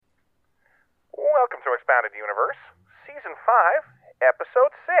Welcome to Expounded Universe, Season 5,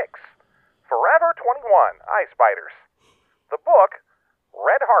 Episode 6, Forever 21, Eye Spiders. The book,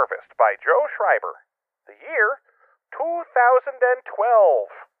 Red Harvest by Joe Schreiber. The year, 2012.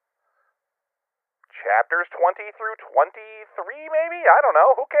 Chapters 20 through 23, maybe? I don't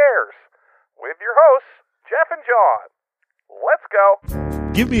know. Who cares? With your hosts, Jeff and John. Let's go.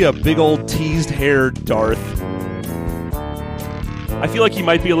 Give me a big old teased hair Darth. I feel like he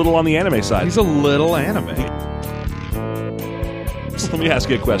might be a little on the anime side. He's a little anime. So let me ask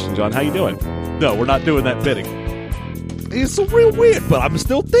you a question, John. How you doing? No, we're not doing that bidding. It's so real weird, but I'm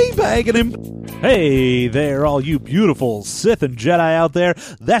still teabagging him. Hey there, all you beautiful Sith and Jedi out there.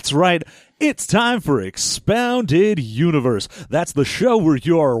 That's right. It's time for Expounded Universe. That's the show where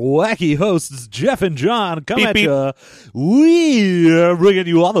your wacky hosts, Jeff and John, come at you. We're bringing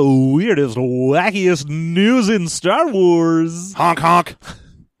you all the weirdest, wackiest news in Star Wars. Honk, honk.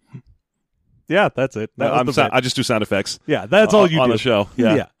 Yeah, that's it. I just do sound effects. Yeah, that's all you do. On the show.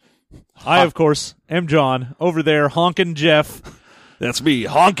 Yeah. I, of course, am John, over there honking Jeff. That's me,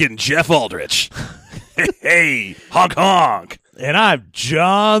 honking Jeff Aldrich. Hey, honk, honk. And I'm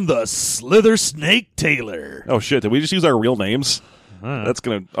John the Slither Snake Taylor. Oh, shit. Did we just use our real names? That's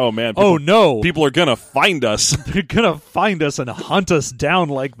going to... Oh, man. No. People are going to find us. They're going to find us and hunt us down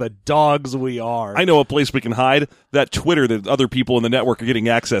like the dogs we are. I know a place we can hide. That Twitter that other people in the network are getting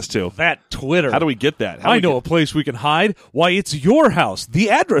access to. That Twitter. How do we get that? I know a place we can hide. Why, it's your house. The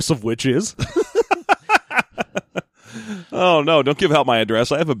address of which is... Oh, no. Don't give out my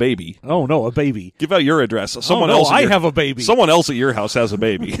address. I have a baby. Oh, no, a baby. Give out your address. I have a baby. Someone else at your house has a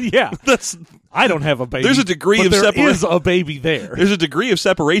baby. Yeah. I don't have a baby. There's a degree of separation. There is a baby there. There's a degree of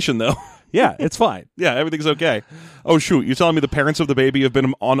separation, though. Yeah, it's fine. Yeah, everything's okay. Oh, shoot. You're telling me the parents of the baby have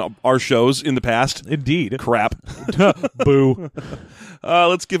been on our shows in the past? Indeed. Crap. Boo.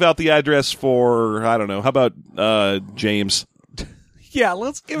 Let's give out the address for, I don't know, how about James? Yeah,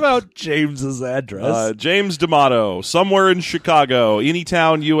 let's give out James's address. James D'Amato, somewhere in Chicago,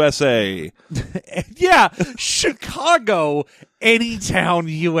 Anytown, USA. Yeah, Chicago, Anytown,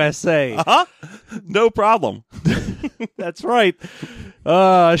 USA. Uh-huh. No problem. That's right.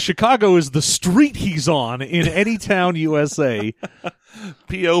 Chicago is the street he's on in Anytown, USA.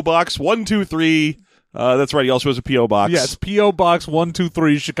 P.O. Box 123. That's right. He also has a P.O. box. Yes, P.O. Box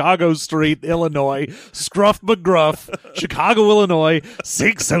 123, Chicago Street, Illinois, Scruff McGruff, Chicago, Illinois,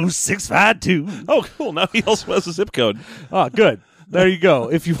 60652. Oh, cool. Now he also has a zip code. Oh, good. There you go.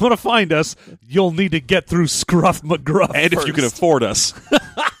 If you want to find us, you'll need to get through Scruff McGruff And first. if you can afford us.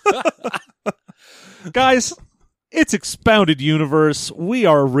 Guys, it's Expounded Universe. We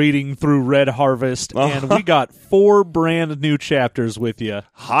are reading through Red Harvest, and we got 4 brand new chapters with you.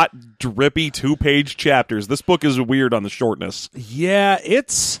 Hot, drippy 2-page chapters. This book is weird on the shortness. Yeah,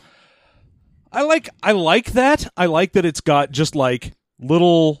 it's... I like that. I like that it's got just, like,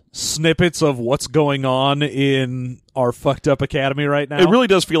 little snippets of what's going on in our fucked up academy right now. It really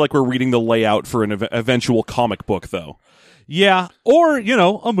does feel like we're reading the layout for an eventual comic book, though. Yeah, or,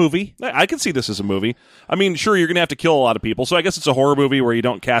 a movie. I can see this as a movie. I mean, sure, you're going to have to kill a lot of people, so I guess it's a horror movie where you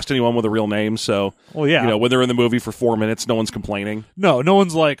don't cast anyone with a real name, so... Well, yeah. When they're in the movie for 4 minutes, no one's complaining. No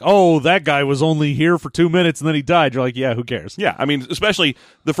one's like, oh, that guy was only here for 2 minutes and then he died. You're like, yeah, who cares? Yeah, I mean, especially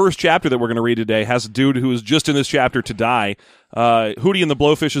the first chapter that we're going to read today has a dude who is just in this chapter to die. Hootie and the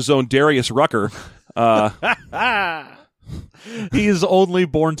Blowfish's own Darius Rucker. He is only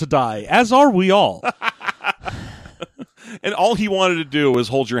born to die, as are we all. And all he wanted to do was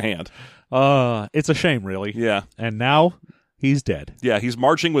hold your hand. It's a shame, really. Yeah. And now he's dead. Yeah, he's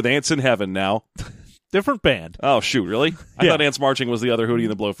marching with Ants in Heaven now. Different band. Oh, shoot, really? I Yeah. thought Ants Marching was the other Hootie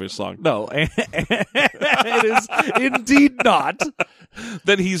and the Blowfish song. No, it is indeed not.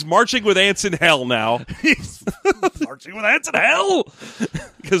 Then he's marching with Ants in Hell now. He's marching with ants in hell.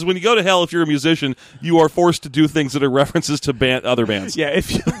 Because when you go to hell, if you're a musician, you are forced to do things that are references to other bands. Yeah,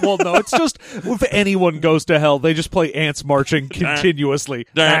 no, it's just if anyone goes to hell, they just play ants marching continuously.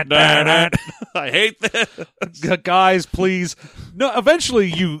 I hate this. Guys, please. No,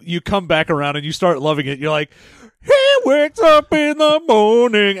 eventually you come back around and you start loving it. You're like, he wakes up in the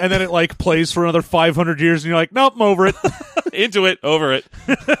morning, and then it like plays for another 500 years, and you're like, nope, I'm over it. Into it, over it.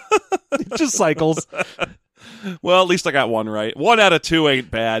 It just cycles. Well, at least I got one right. 1 out of 2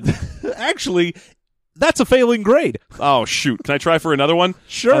 ain't bad. Actually, that's a failing grade. Oh, shoot. Can I try for another one?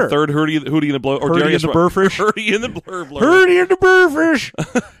 Sure. A third Hootie and the Blow... Or Hootie Darius and the Burfish. Hootie and the Blur. Hootie and the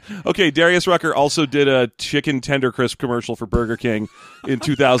Burfish. Okay, Darius Rucker also did a chicken tender crisp commercial for Burger King in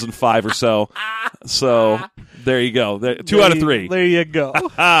 2005 or so. So There you go. Two out of three. There you go.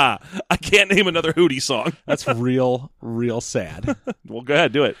 I can't name another Hootie song. That's real sad. Well, go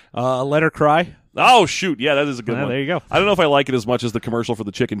ahead, do it. Let Her Cry. Oh, shoot. Yeah, that is a good one. There you go. I don't know if I like it as much as the commercial for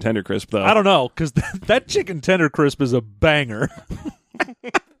the Chicken Tender Crisp, though. I don't know, because that Chicken Tender Crisp is a banger.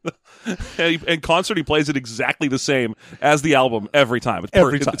 In concert, he plays it exactly the same as the album every time.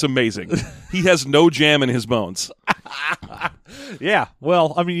 Every time. It's amazing. He has no jam in his bones. Yeah,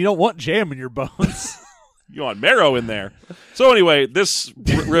 well, I mean, you don't want jam in your bones. You want marrow in there. So anyway, this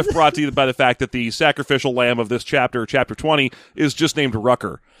riff brought to you by the fact that the sacrificial lamb of this chapter, chapter 20, is just named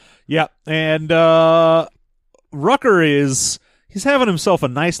Rucker. Yeah, and Rucker he's having himself a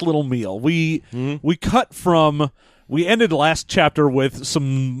nice little meal. We ended last chapter with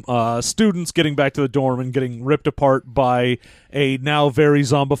some students getting back to the dorm and getting ripped apart by a now very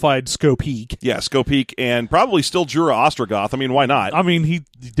zombified Skopeek. Yeah, Skopeek, and probably still Jura Ostrogoth. I mean, why not? I mean, he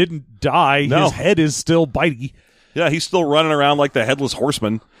didn't die. No. His head is still bitey. Yeah, he's still running around like the Headless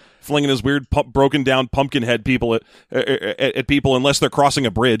Horseman, flinging his weird broken down pumpkin head people at people unless they're crossing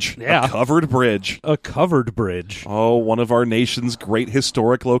a bridge. Yeah. A covered bridge. A covered bridge. Oh, one of our nation's great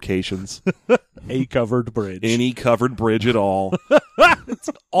historic locations. A covered bridge. Any covered bridge at all.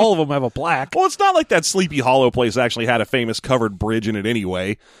 All of them have a plaque. Well, it's not like that Sleepy Hollow place actually had a famous covered bridge in it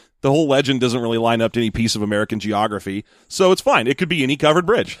anyway. The whole legend doesn't really line up to any piece of American geography, so it's fine. It could be any covered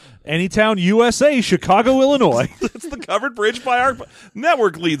bridge. Anytown, USA, Chicago, Illinois. It's the covered bridge by our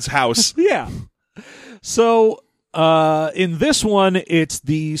network lead's house. Yeah. So, in this one, it's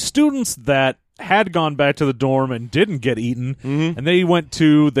the students that had gone back to the dorm and didn't get eaten, and they went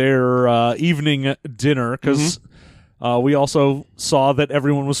to their evening dinner, because we also saw that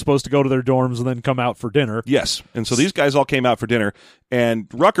everyone was supposed to go to their dorms and then come out for dinner. Yes, and so these guys all came out for dinner, and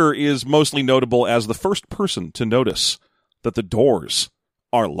Rucker is mostly notable as the first person to notice that the doors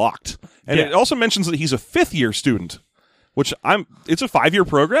are locked. And Yeah. it also mentions that he's a fifth-year student, which it's a 5-year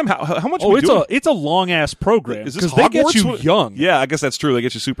program? How much Oh, are we doing? it's a long-ass program. Is this Because they get Hogwarts? you young. Yeah, I guess that's true. They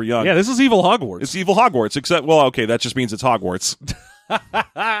get you super young. Yeah, this is evil Hogwarts. It's evil Hogwarts, except, well, okay, that just means it's Hogwarts.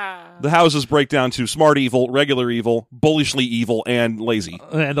 The houses break down to smart evil, regular evil, bullishly evil, and lazy.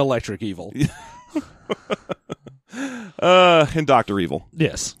 And electric evil. And Dr. Evil.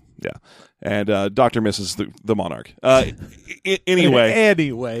 Yes. Yeah. And Dr. Mrs. the Monarch. Anyway.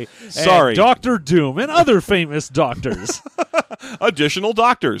 Anyway. Sorry. And Dr. Doom and other famous doctors. Additional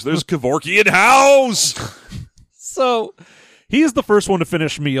doctors. There's Kevorkian House. So, he's the first one to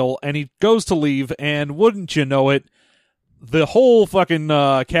finish meal, and he goes to leave, and wouldn't you know it, the whole fucking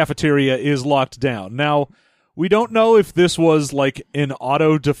cafeteria is locked down. Now, we don't know if this was like an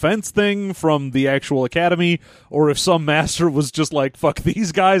auto defense thing from the actual academy, or if some master was just like, fuck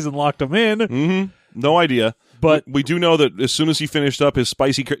these guys and locked them in. No idea. But we do know that as soon as he finished up his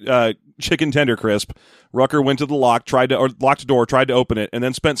spicy chicken tender crisp, Rucker went to the locked door, tried to open it, and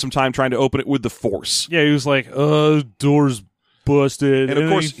then spent some time trying to open it with the force. yeah, he was like, door's busted. And of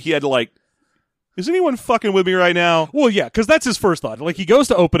course, he had to like, is anyone fucking with me right now? Well, yeah, because that's his first thought. Like, he goes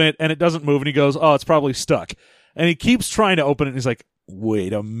to open it, and it doesn't move, and he goes, oh, it's probably stuck. And he keeps trying to open it, and he's like,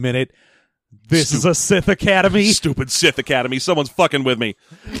 wait a minute. This is a Sith Academy? Stupid Sith Academy. Someone's fucking with me.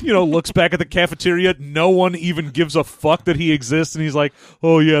 Looks back at the cafeteria. No one even gives a fuck that he exists, and he's like,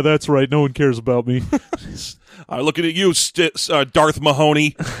 oh, yeah, that's right. No one cares about me. Looking at you, Darth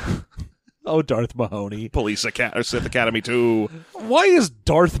Mahoney. Oh, Darth Mahoney. Sith Academy 2. Why is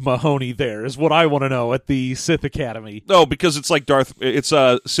Darth Mahoney there, is what I want to know at the Sith Academy. No, because it's like it's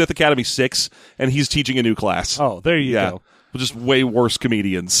Sith Academy 6, and he's teaching a new class. Oh, there you go. Just way worse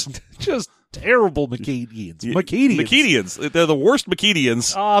comedians. Just terrible Makedians. Makedians. They're the worst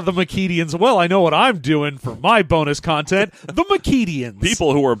Makedians. Ah, the Makedians. Well, I know what I'm doing for my bonus content. The Makedians.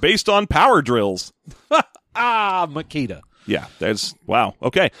 People who are based on power drills. Makeda. Yeah, wow.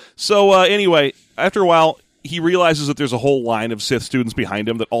 Okay. So anyway, after a while, he realizes that there's a whole line of Sith students behind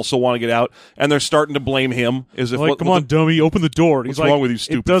him that also want to get out, and they're starting to blame him. As if, Like, come on, dummy, open the door. And what's he's like, wrong with you,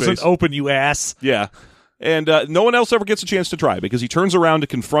 stupid it doesn't face? open, you ass. Yeah. And no one else ever gets a chance to try, because he turns around to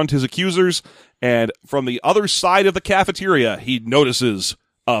confront his accusers, and from the other side of the cafeteria, he notices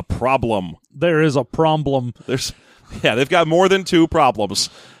a problem. There is a problem. They've got more than 2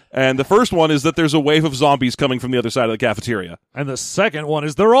 problems. And the first one is that there's a wave of zombies coming from the other side of the cafeteria. And the second one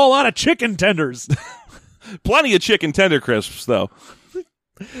is they're all out of chicken tenders. Plenty of chicken tender crisps, though.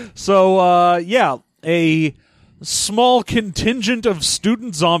 So, a small contingent of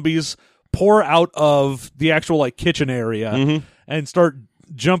student zombies pour out of the actual kitchen area and start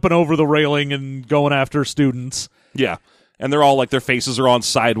jumping over the railing and going after students. Yeah. And they're all like, their faces are on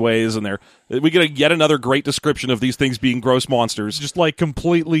sideways, and we get yet another great description of these things being gross monsters. Just like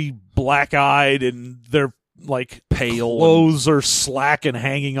completely black-eyed, and they're like Pale clothes are slack and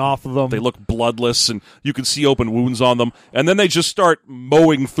hanging off of them. They look bloodless, and you can see open wounds on them. And then they just start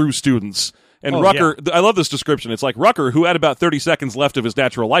mowing through students. And Rucker, I love this description. It's like Rucker, who had about 30 seconds left of his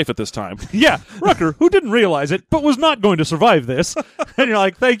natural life at this time. Yeah, Rucker, who didn't realize it, but was not going to survive this. And you're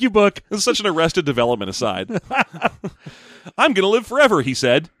like, thank you, book. It's such an Arrested Development aside. I'm going to live forever, he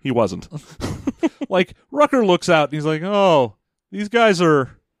said. He wasn't. Like, Rucker looks out and he's like, oh, these guys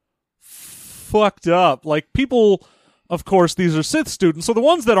are fucked up. Like, people, of course, these are Sith students, so the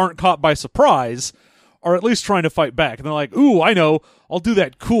ones that aren't caught by surprise are at least trying to fight back. And they're like, ooh, I know, I'll do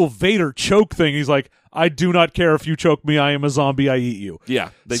that cool Vader choke thing. He's like, I do not care if you choke me, I am a zombie, I eat you.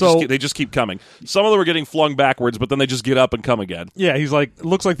 Yeah, they just keep coming. Some of them are getting flung backwards, but then they just get up and come again. Yeah, he's like, it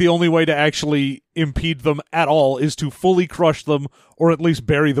looks like the only way to actually impede them at all is to fully crush them or at least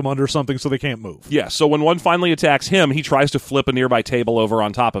bury them under something so they can't move. Yeah, so when one finally attacks him, he tries to flip a nearby table over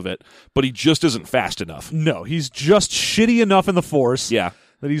on top of it, but he just isn't fast enough. No, he's just shitty enough in the Force Yeah.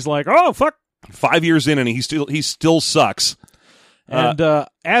 that he's like, oh, fuck. 5 years in, and he still sucks. And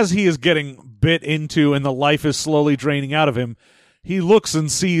as he is getting bit into and the life is slowly draining out of him, he looks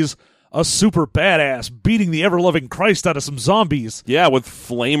and sees a super badass beating the ever-loving Christ out of some zombies. Yeah, with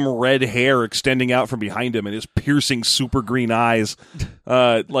flame red hair extending out from behind him and his piercing super green eyes.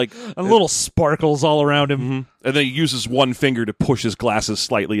 And little sparkles all around him. Mm-hmm. And then he uses one finger to push his glasses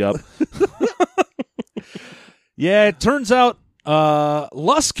slightly up. Yeah, it turns out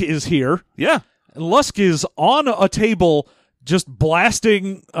Lusk is here. Yeah. Lusk is on a table just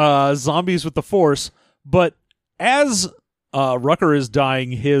blasting zombies with the Force, but as Rucker is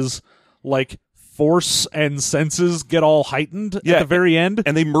dying, his Force and senses get all heightened at the very end.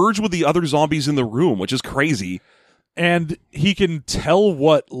 And they merge with the other zombies in the room, which is crazy. And he can tell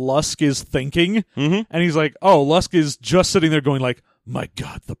what Lusk is thinking. Mm-hmm. And he's like, oh, Lusk is just sitting there going like, my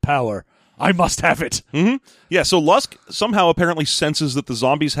God, the power. I must have it. Mm-hmm. Yeah, so Lusk somehow apparently senses that the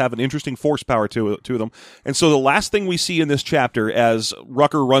zombies have an interesting force power to them. And so the last thing we see in this chapter, as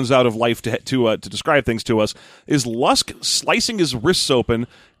Rucker runs out of life to describe things to us, is Lusk slicing his wrists open,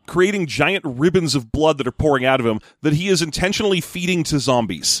 creating giant ribbons of blood that are pouring out of him that he is intentionally feeding to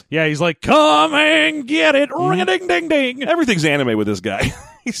zombies. Yeah, he's like, come and get it. Ring-a-ding-ding-ding. Everything's anime with this guy.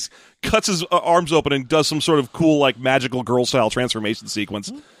 He cuts his arms open and does some sort of cool, magical girl-style transformation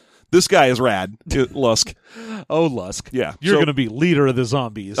sequence. This guy is rad, Lusk. Oh, Lusk. Yeah. You're going to be leader of the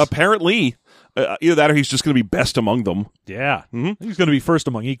zombies. Apparently, either that or he's just going to be best among them. Yeah. Mm-hmm. He's going to be first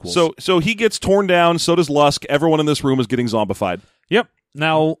among equals. So he gets torn down, so does Lusk. Everyone in this room is getting zombified. Yep.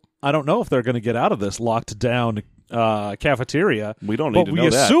 Now, I don't know if they're going to get out of this locked down cafeteria. We don't need to know that.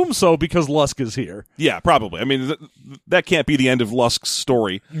 But we assume so because Lusk is here. Yeah, probably. I mean, that can't be the end of Lusk's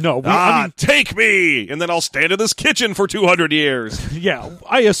story. No. Take me, and then I'll stand in this kitchen for 200 years. Yeah,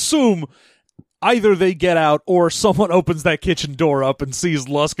 I assume either they get out or someone opens that kitchen door up and sees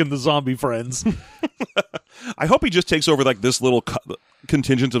Lusk and the zombie friends. I hope he just takes over this little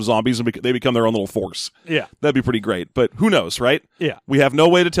contingent of zombies and they become their own little force. Yeah. That'd be pretty great. But who knows, right? Yeah. We have no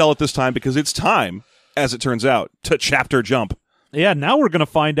way to tell at this time because it's time, as it turns out, to chapter jump. Yeah, now we're going to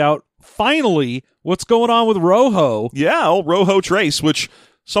find out, finally, what's going on with Rojo. Yeah, old Rojo Trace, which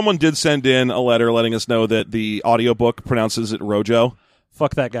someone did send in a letter letting us know that the audiobook pronounces it Rojo.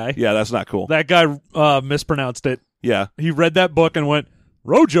 Fuck that guy. Yeah, that's not cool. That guy mispronounced it. Yeah. He read that book and went,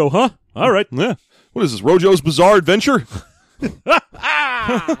 Rojo, huh? All right. Yeah. What is this, Rojo's Bizarre Adventure?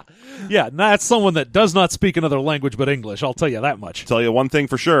 Yeah, that's someone that does not speak another language but English, I'll tell you that much. Tell you one thing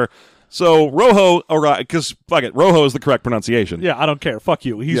for sure. So Rojo, because fuck it, Rojo is the correct pronunciation. Yeah, I don't care. Fuck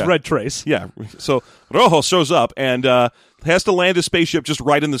you. He's Red Trace. Yeah. So Rojo shows up and has to land his spaceship just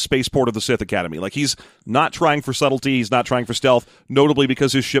right in the spaceport of the Sith Academy. He's not trying for subtlety. He's not trying for stealth, notably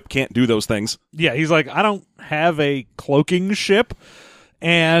because his ship can't do those things. Yeah, he's like, I don't have a cloaking ship.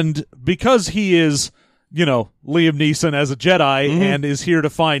 And because he is, Liam Neeson as a Jedi and is here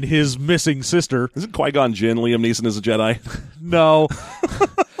to find his missing sister. Isn't Qui-Gon Jinn Liam Neeson as a Jedi? No.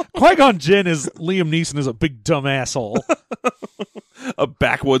 Qui-Gon Jinn is Liam Neeson is a big dumb asshole. A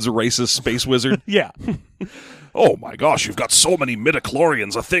backwoods racist space wizard. Yeah. Oh my gosh, you've got so many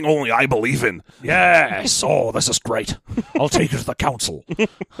midichlorians, a thing only I believe in. Yes, this is great. I'll take you to the council.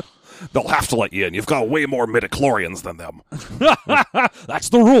 They'll have to let you in. You've got way more midichlorians than them. That's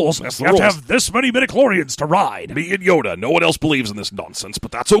the rules. That's the you rules. have to have this many midichlorians to ride. Me and Yoda. No one else believes in this nonsense, but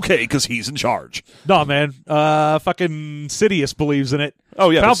that's okay because he's in charge. Nah, man. Fucking Sidious believes in it.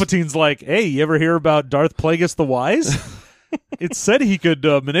 Oh, yeah. Palpatine's like, hey, you ever hear about Darth Plagueis the Wise? It said he could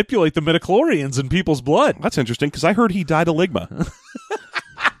manipulate the midichlorians in people's blood. That's interesting because I heard he died of Ligma.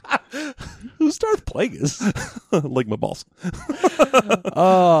 Who's Darth Plagueis? Ligma balls.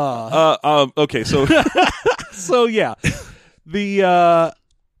 Okay, so So yeah, the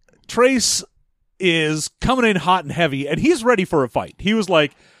Trace is coming in hot and heavy, and he's ready for a fight. He was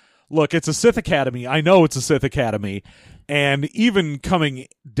like, look, it's a Sith Academy. I know it's a Sith Academy. And even coming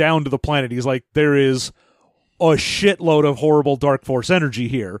down to the planet, he's like, there is a shitload of horrible Dark Force energy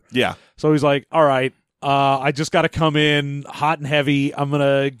here. Yeah. So he's like, all right, I just got to come in hot and heavy. I'm going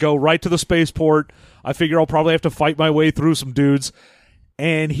to go right to the spaceport. I figure I'll probably have to fight my way through some dudes.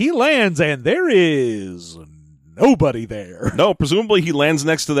 And he lands, and there is nobody there. No, presumably he lands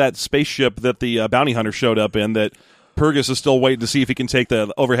next to that spaceship that the bounty hunter showed up in that Purgus is still waiting to see if he can take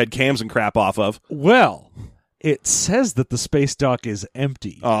the overhead cams and crap off of. Well, it says that the space dock is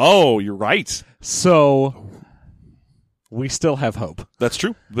empty. Oh, you're right. So we still have hope. That's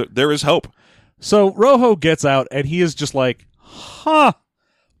true. There is hope. So Rojo gets out, and he is just like, huh,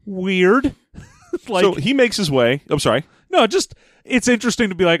 weird. Like, so he makes his way. I'm sorry. No, just, it's interesting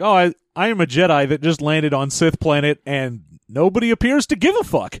to be like, oh, I am a Jedi that just landed on Sith planet, and nobody appears to give a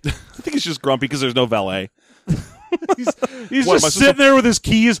fuck. I think he's just grumpy because there's no valet. He's What, just sitting there with his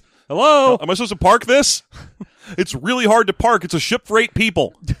keys. Hello? Am I supposed to park this? It's really hard to park. It's a ship for 8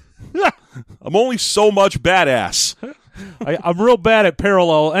 people. I'm only so much badass. I'm real bad at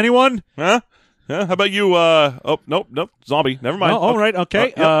parallel. Anyone? Huh? How about you? Oh, nope. Zombie. Never mind. Oh, all right.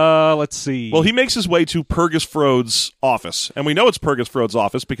 Okay. Yep. Let's see. Well, he makes his way to Purgus Frode's office. And we know it's Purgus Frode's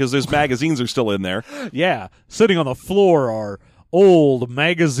office because his magazines are still in there. Yeah. Sitting on the floor are old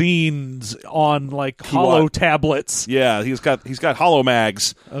magazines on like hollow tablets Yeah, he's got hollow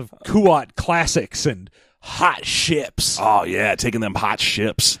mags. of Kuat classics and hot ships. Oh, yeah, taking them hot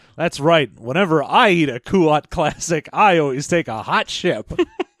ships. That's right. Whenever I eat a Kuat classic, I always take a hot ship.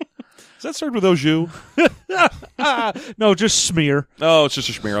 Is that served with au jus? No, just smear. Oh, it's just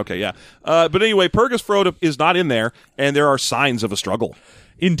a schmear. Okay, yeah. But anyway, Purgus Frode is not in there, and there are signs of a struggle.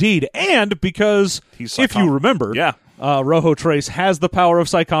 Indeed. And because, He's if you remember, Yeah. Rojo Trace has the power of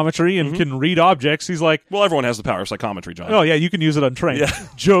psychometry and can read objects. He's like, Well, everyone has the power of psychometry, John. oh, yeah, you can use it untrained. Yeah.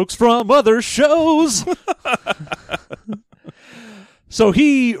 Jokes from other shows. So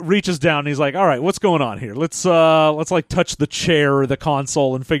he reaches down and he's like, all right, what's going on here? Let's like touch the chair or the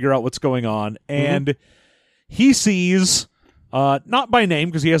console and figure out what's going on. And he sees, not by name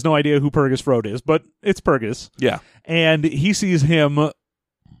because he has no idea who Purgus Frode is, but it's Purgus. Yeah. And he sees him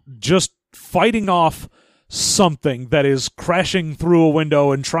just fighting off something that is crashing through a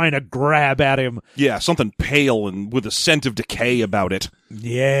window and trying to grab at him. Yeah, something pale and with a scent of decay about it.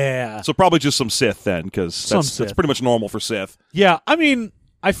 Yeah. So probably just some Sith then, because that's Sith. pretty much normal for Sith. Yeah, I mean,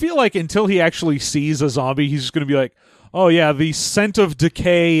 I feel like until he actually sees a zombie, he's just going to be like, oh yeah, the scent of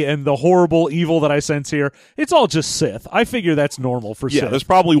decay and the horrible evil that I sense here, it's all just Sith. I figure that's normal for Yeah, Sith. there's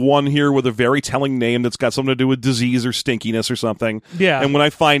probably one here with a very telling name that's got something to do with disease or stinkiness or something. Yeah. And when I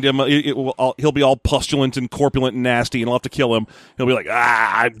find him, he'll be all pustulent and corpulent and nasty, and I'll have to kill him. He'll be like,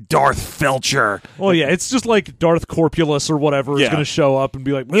 I'm Darth Felcher. Well, yeah, it's just like Darth Corpulus or whatever is Yeah. going to show up and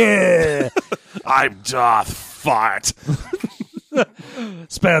be like, yeah, I'm Darth Fart.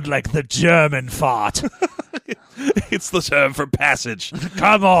 spelled like the German fart. It's the term for passage.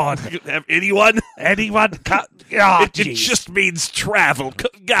 Come on. Have anyone? Anyone? Oh, It jeez. just means travel.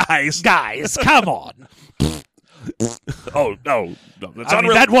 Guys. Guys, come on. Oh, no. That's I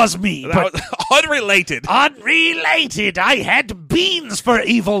mean, that was me, but unrelated. unrelated. I had beans for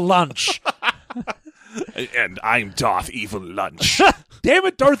evil lunch. And I'm Darth Evil Lunch. Damn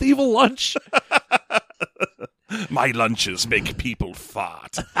it, Darth Evil Lunch. My lunches make people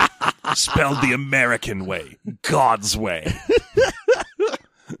fart. Spelled the American way. God's way.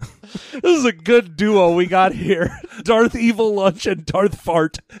 This is a good duo we got here. Darth Evil Lunch and Darth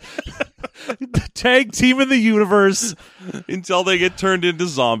Fart. Tag team in the universe. Until they get turned into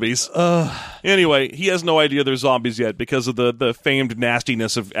zombies. Anyway, he has no idea they're zombies yet because of the famed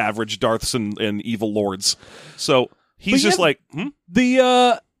nastiness of average Darths and evil lords. So he's But just yeah,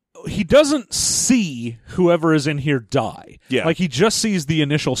 like, he doesn't see whoever is in here die. Yeah. Like he just sees the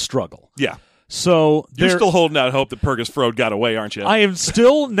initial struggle. yeah. So You're there- still holding out hope that Purgus Frode got away, aren't you? I am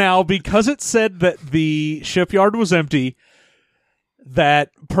still now, because it said that the shipyard was empty,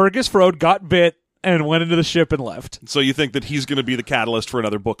 that Purgus Frode got bit and went into the ship and left. So you think that he's going to be the catalyst for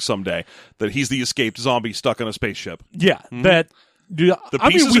another book someday? That he's the escaped zombie stuck on a spaceship? Yeah, that. The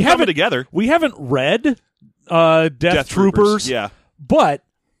pieces are coming together. We haven't read Death Troopers. Yeah. But,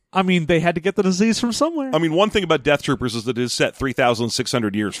 I mean, they had to get the disease from somewhere. I mean, one thing about Death Troopers is that it is set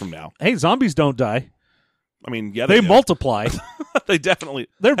 3,600 years from now. Hey, zombies don't die. I mean, yeah, They do. multiply. They definitely.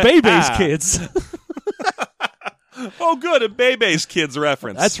 They're Bebe's kids. Oh, good, a Bebe's Kids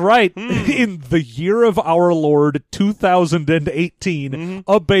reference. That's right. In the year of our Lord 2018,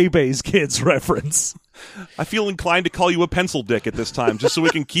 a Bebe's kids reference. I feel inclined to call you a pencil dick at this time, just so we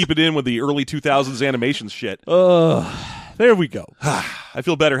can keep it in with the early 2000s animation shit. There we go. I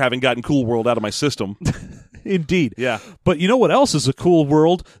feel better having gotten Cool World out of my system. Indeed. Yeah. But you know what else is a cool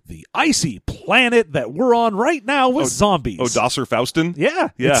world? The icy planet that we're on right now with zombies. Oh, Dosser Faustin? Yeah.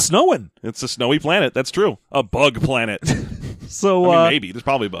 Yeah. It's snowing. It's a snowy planet. That's true. A bug planet. So, I mean, maybe. There's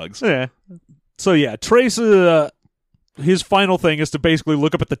probably bugs. Yeah. So, yeah, Trace, his final thing is to basically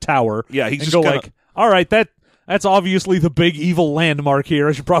look up at the tower. Yeah, he's and just go gonna- like, all right, that's obviously the big evil landmark here.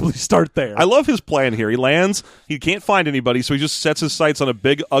 I should probably start there. I love his plan here. He lands, he can't find anybody, so he just sets his sights on a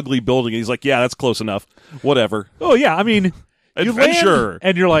big, ugly building, and he's like, yeah, that's close enough. Whatever. Oh, yeah, I mean, you Adventure. land,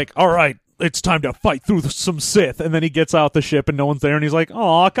 and you're like, all right, it's time to fight through some Sith. And then he gets out the ship, and no one's there, and he's like,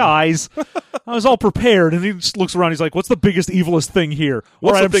 aw, guys, I was all prepared. And he just looks around, he's like, what's the biggest, evilest thing here? What's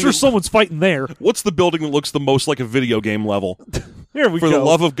all right, the I'm thing sure that- someone's fighting there. What's the building that looks the most like a video game level? Here we For go. the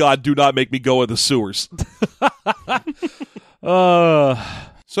love of God, do not make me go in the sewers.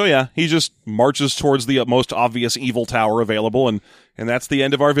 So yeah, he just marches towards the most obvious evil tower available, and that's the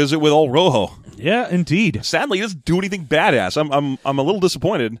end of our visit with old Rojo. Yeah, indeed. Sadly, he doesn't do anything badass. I'm a little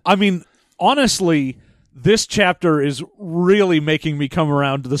disappointed. I mean, honestly, this chapter is really making me come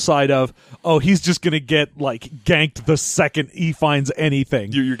around to the side of, oh, he's just going to get, like, ganked the second he finds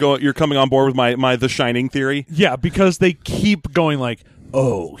anything. You're coming on board with my The Shining theory. Yeah, because they keep going like,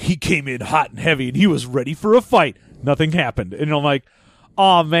 oh, he came in hot and heavy and he was ready for a fight. Nothing happened. And I'm like,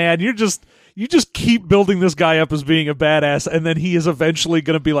 oh, man, you just keep building this guy up as being a badass, and then he is eventually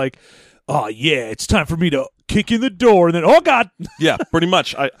going to be like, oh, yeah, it's time for me to kick in the door, and then, oh, God. Yeah, pretty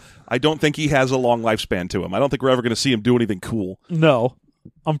much. I don't think he has a long lifespan to him. I don't think we're ever going to see him do anything cool. No,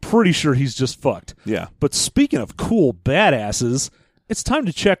 I'm pretty sure he's just fucked. Yeah. But speaking of cool badasses, it's time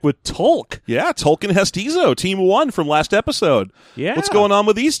to check with Tolk. Yeah, Tolkien Hestizo, Team 1 from last episode. Yeah. What's going on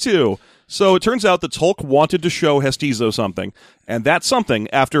with these two? So it turns out that Tolk wanted to show Hestizo something, and that something,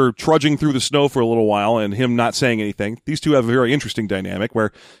 after trudging through the snow for a little while and him not saying anything, these two have a very interesting dynamic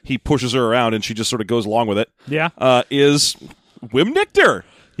where he pushes her around and she just sort of goes along with it. Yeah. Is Wim Nichter.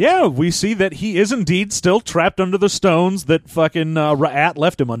 Yeah, we see that he is indeed still trapped under the stones that fucking Ra'at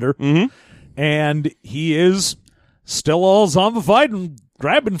left him under. Mm-hmm. And he is still all zombified and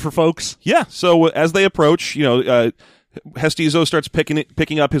grabbing for folks. Yeah, so as they approach, Hestizo starts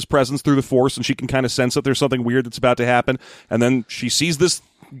picking up his presence through the Force, and she can kind of sense that there's something weird that's about to happen. And then she sees this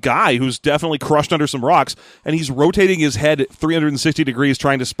guy who's definitely crushed under some rocks, and he's rotating his head 360 degrees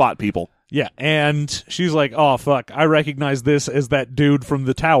trying to spot people. Yeah, and she's like, oh, fuck, I recognize this as that dude from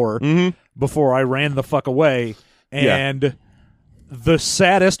the tower before I ran the fuck away. And the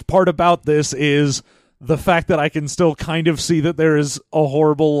saddest part about this is the fact that I can still kind of see that there is a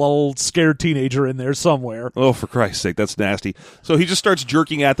horrible old scared teenager in there somewhere. Oh, for Christ's sake, that's nasty. So he just starts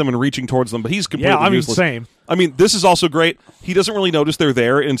jerking at them and reaching towards them, but he's completely useless. Same. I mean, this is also great. He doesn't really notice they're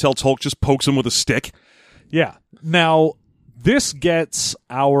there until Tolk just pokes him with a stick. Yeah. Now, this gets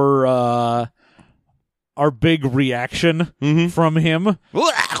our big reaction from him.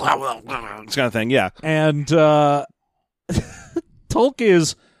 This kind of thing, yeah. And Tolk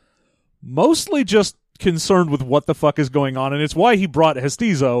is mostly just concerned with what the fuck is going on, and it's why he brought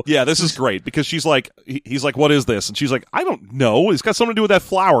Hestizo. Yeah, this is great, because she's like, he's like, what is this? And she's like, I don't know. It's got something to do with that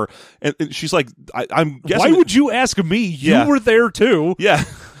flower. And she's like, I'm guessing. Why would you ask me? You were there too. Yeah.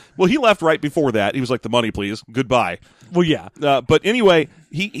 Well, he left right before that. He was like, the money, please. Goodbye. Well, yeah. But anyway,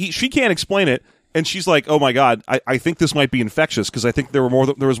 she can't explain it. And she's like, oh my God, I think this might be infectious, because I think there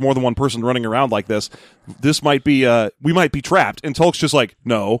was more than one person running around like this. This might be, we might be trapped. And Tolk's just like,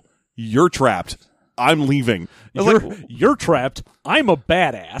 no, you're trapped. I'm leaving. You're trapped. I'm a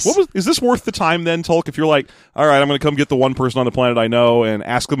badass. Is this worth the time then, Tolk, if you're like, all right, I'm going to come get the one person on the planet I know and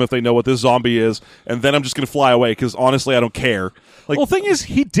ask them if they know what this zombie is, and then I'm just going to fly away, because honestly, I don't care. Like, well, the thing is,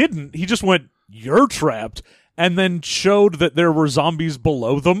 he didn't. He just went, you're trapped, and then showed that there were zombies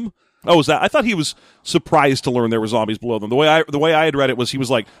below them. oh, is that? I thought he was surprised to learn there were zombies below them. The way I had read it was he was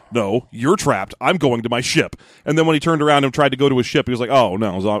like, no, you're trapped. I'm going to my ship. And then when he turned around and tried to go to his ship, he was like, oh,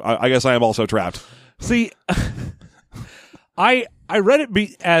 no, I guess I am also trapped. See, I read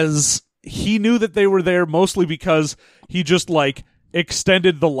it as he knew that they were there mostly because he just, like,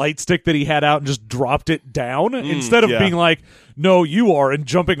 extended the light stick that he had out and just dropped it down instead of being like, no, you are, and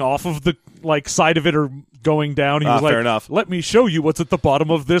jumping off of the, like, side of it or going down. He was like, fair enough. Let me show you what's at the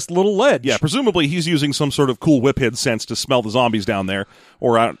bottom of this little ledge. Yeah, presumably he's using some sort of cool whip head sense to smell the zombies down there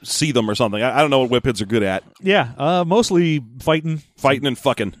or see them or something. I don't know what whip heads are good at. Yeah, mostly fighting and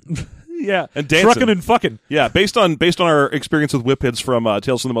fucking. Yeah, and dancing. Trucking and fucking. Yeah, based on our experience with whip heads from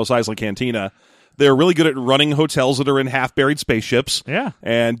Tales from the Mos Eisley Cantina, They're really good at running hotels that are in half-buried spaceships. Yeah.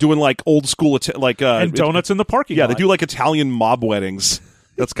 And doing like old school, and donuts in the parking lot. Yeah, they do like Italian mob weddings.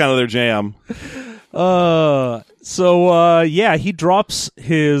 That's kind of their jam. He drops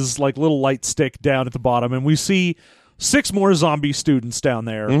his like little light stick down at the bottom, and we see 6 more zombie students down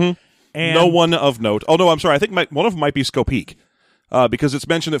there. Mm-hmm. And no one of note. Oh, no, I'm sorry. I think one of them might be Skopeek, because it's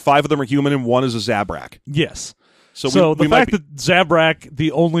mentioned that 5 of them are human and 1 is a Zabrak. Yes. So the fact that Zabrak,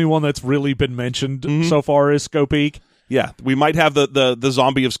 the only one that's really been mentioned so far, is Skopeek. Yeah, we might have the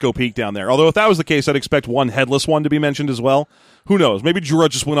zombie of Skopeek down there. Although if that was the case, I'd expect one headless one to be mentioned as well. Who knows? Maybe Jura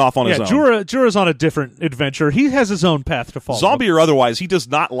just went off on his own. Jura's on a different adventure. He has his own path to follow. Zombie or otherwise, he does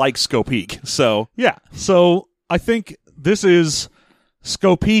not like Skopeek. So yeah, so I think this is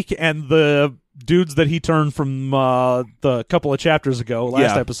Skopeek and the dudes that he turned from the couple of chapters ago,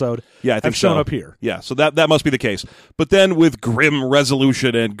 last episode, I think have shown so. up here. Yeah, so that must be the case. But then with grim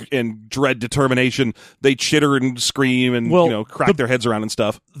resolution and dread determination, they chitter and scream and crack their heads around and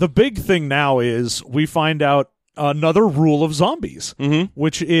stuff. The big thing now is we find out another rule of zombies,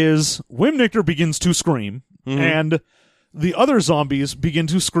 which is Wimnictor begins to scream, and the other zombies begin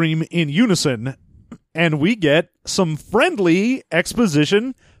to scream in unison, and we get some friendly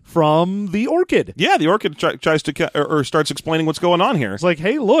exposition from the Orchid. Yeah, the Orchid tries to or starts explaining what's going on here. It's like,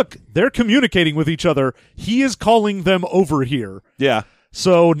 hey, look, they're communicating with each other. He is calling them over here. Yeah.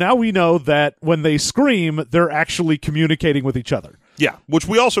 So now we know that when they scream, they're actually communicating with each other. Yeah, which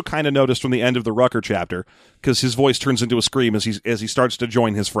we also kind of noticed from the end of the Rucker chapter, because his voice turns into a scream as he starts to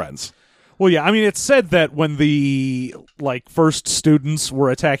join his friends. Well, yeah, I mean, it's said that when the first students were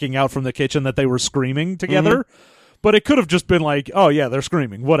attacking out from the kitchen that they were screaming together, but it could have just been like, oh yeah, they're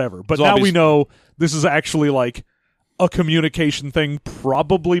screaming, whatever. But Zombies. Now we know this is actually like a communication thing,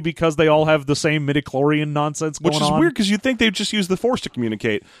 probably because they all have the same midichlorian nonsense going on. Which is weird, because you'd think they'd just use the Force to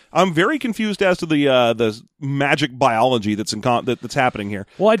communicate. I'm very confused as to the magic biology that's that's happening here.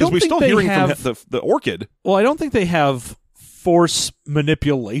 Well, I don't because we're think still they hearing have from the Orchid. Well, I don't think they have Force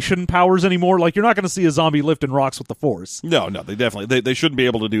manipulation powers anymore. Like, you're not going to see a zombie lifting rocks with the Force. No, they definitely they shouldn't be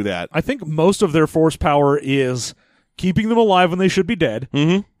able to do that. I think most of their Force power is keeping them alive when they should be dead,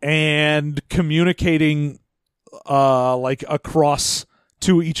 and communicating across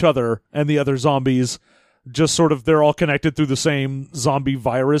to each other and the other zombies. Just sort of, they're all connected through the same zombie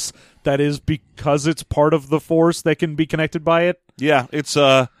virus. That is because it's part of the Force, they can be connected by it. Yeah, it's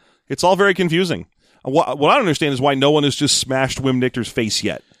all very confusing. What I don't understand is why no one has just smashed Wimnictor's face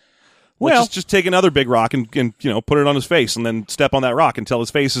yet. Well, just take another big rock and put it on his face, and then step on that rock until his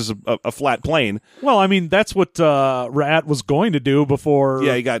face is a flat plane. Well, I mean, that's what Rat was going to do before.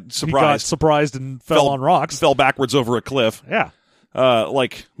 Yeah, he got surprised. He got surprised and fell on rocks. Fell backwards over a cliff. Yeah,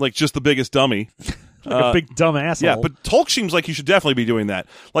 like just the biggest dummy. Like a big dumb asshole. Yeah, but Tolk seems like he should definitely be doing that.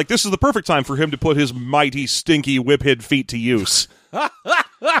 Like, this is the perfect time for him to put his mighty, stinky, whip-hid feet to use.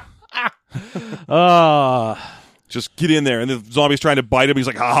 Just get in there, and the zombie's trying to bite him. He's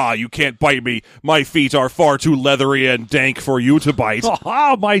like, "Ha! You can't bite me. My feet are far too leathery and dank for you to bite."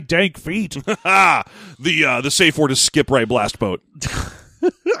 Ha! My dank feet. Ha! The safe word is skip right blast boat.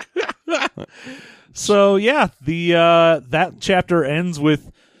 So yeah, that chapter ends with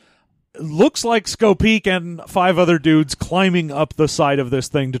looks like Skopeek and 5 other dudes climbing up the side of this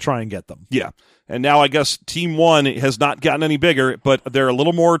thing to try and get them. Yeah. And now I guess Team 1 has not gotten any bigger, but they're a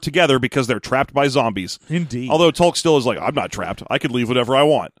little more together because they're trapped by zombies. Indeed. Although Tolk still is like, I'm not trapped. I could leave whenever I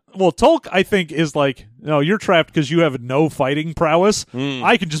want. Well, Tolk, I think, is like, no, you're trapped because you have no fighting prowess.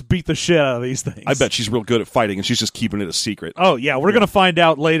 I can just beat the shit out of these things. I bet she's real good at fighting, and she's just keeping it a secret. Oh, yeah, we're going to find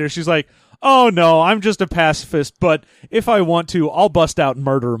out later. She's like, oh, no, I'm just a pacifist, but if I want to, I'll bust out and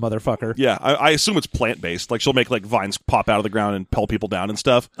murder a motherfucker. Yeah, I assume it's plant-based. Like, she'll make, vines pop out of the ground and pelt people down and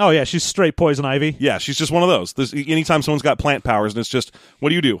stuff. Oh, yeah, she's straight poison ivy. Yeah, she's just one of those. Anytime someone's got plant powers, and it's just,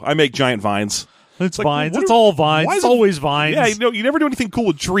 what do? I make giant vines. It's vines. It's all vines. It's always vines. Yeah, you never do anything cool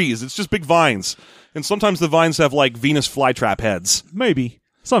with trees. It's just big vines. And sometimes the vines have, Venus flytrap heads. Maybe.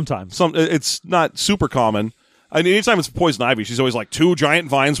 Sometimes. It's not super common. I mean, anytime it's poison ivy, she's always 2 giant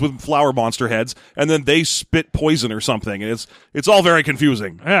vines with flower monster heads, and then they spit poison or something, and it's all very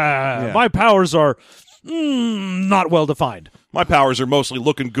confusing. My powers are not well defined. My powers are mostly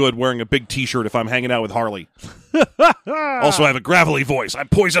looking good wearing a big t-shirt if I'm hanging out with Harley. Also, I have a gravelly voice. I'm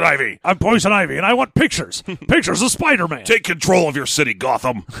Poison Ivy. I'm Poison Ivy, and I want pictures. Pictures of Spider-Man. Take control of your city,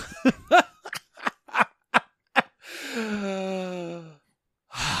 Gotham.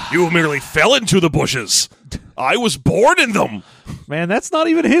 You merely fell into the bushes. I was born in them. Man, that's not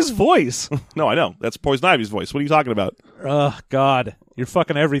even his voice. No, I know. That's Poison Ivy's voice. What are you talking about? Oh, God. You're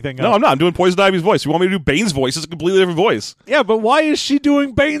fucking everything up. No, I'm not. I'm doing Poison Ivy's voice. You want me to do Bane's voice? It's a completely different voice. Yeah, but why is she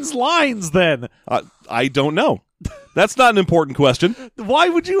doing Bane's lines then? I don't know. That's not an important question. Why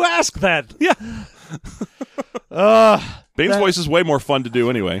would you ask that? Yeah. Bane's voice is way more fun to do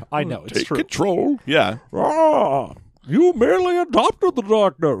anyway. I know, it's Take true. control. Yeah. Ah, you merely adopted the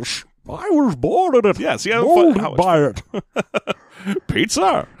darkness. I was born in it. Yeah, see how molded fun- by it.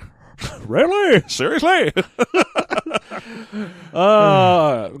 Pizza? Really? Seriously?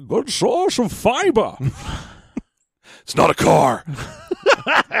 Good source of fiber. It's not a car.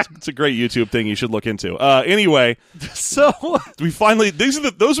 It's a great YouTube thing you should look into. Anyway, So, we finally those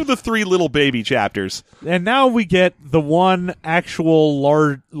are the 3 little baby chapters. and now we get the one actual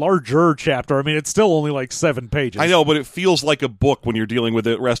larger chapter. I mean, it's still only like 7 pages. I know, but it feels like a book when you're dealing with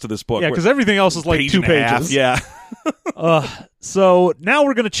the rest of this book. Yeah, because everything else is like Page 2 and a half. pages. Yeah. So now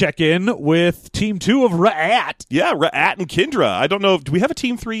we're going to check in with Team 2 of Ra'at. Yeah, Ra'at and Kendra. I don't know. Do we have a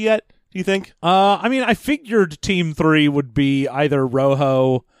Team 3 yet, do you think? I mean, I figured Team 3 would be either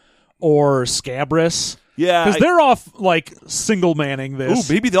Rojo or Scabris. Yeah. Because they're off, like, single manning Ooh, this.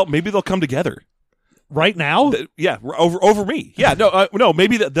 maybe they'll come together. Right now? Yeah, over me. Yeah, no,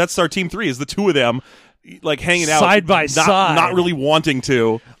 maybe that's our Team 3 is the 2 of them like hanging out Side by not, side. not really wanting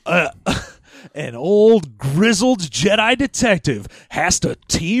to. An old grizzled Jedi detective has to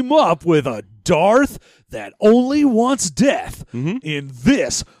team up with a Darth that only wants death in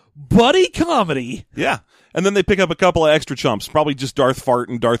this buddy comedy. Yeah. And then they pick up a couple of extra chumps, probably just Darth Fart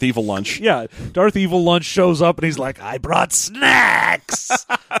and Darth Evil Lunch. Yeah, Darth Evil Lunch shows up and he's like, I brought snacks.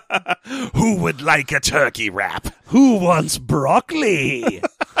 Who would like a turkey wrap? Who wants broccoli?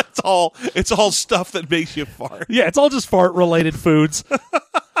 It's all stuff that makes you fart. Yeah, it's all just fart-related foods.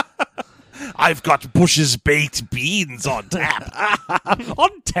 I've got Bush's baked beans on tap.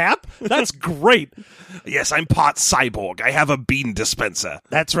 On tap? That's great. Yes, I'm part cyborg. I have a bean dispenser.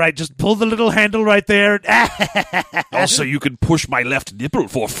 That's right. Just pull the little handle right there. Also, you can push my left nipple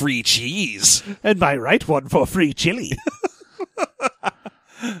for free cheese. And my right one for free chili.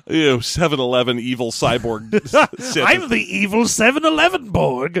 Ew, 7-Eleven evil cyborg. Sith. I'm the evil 7-Eleven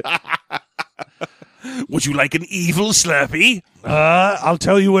Borg. Would you like an evil Slurpee? I'll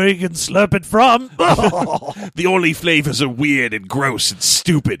tell you where you can slurp it from. The only flavors are weird and gross and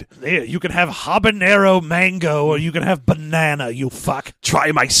stupid. Here, you can have habanero mango or you can have banana, you fuck.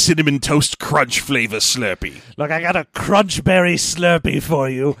 Try my cinnamon toast crunch flavor Slurpee. Look, I got a crunchberry slurpee for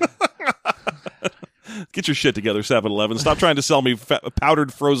you. Get your shit together, 7-Eleven. Stop trying to sell me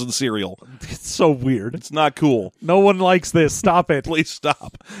powdered frozen cereal. It's so weird. It's not cool. No one likes this. Stop it. Please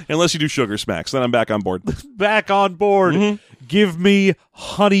stop. Unless you do Sugar Smacks, then I'm back on board. Back on board. Give me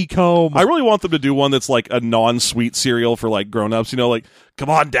honeycomb. I really want them to do one that's like a non-sweet cereal for like grown-ups. You know, like, come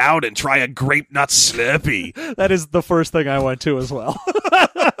on down and try a grape nut Slurpee. That is the first thing I went to as well.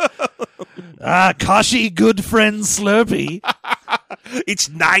 Kashi good friend Slurpee. It's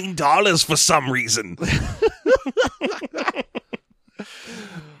 $9 for some reason.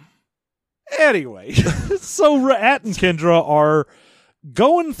 Anyway, so Ra'at and Kendra are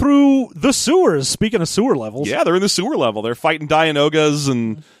going through the sewers. Speaking of sewer levels. Yeah, they're in the sewer level. They're fighting Dianogas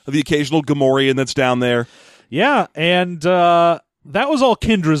and the occasional Gamorrean that's down there. Yeah, and that was all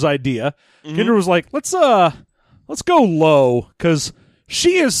Kendra's idea. Kendra was like, let's go low, because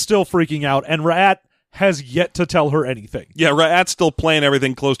she is still freaking out, and Ra'at has yet to tell her anything. Yeah, Ra'at's still playing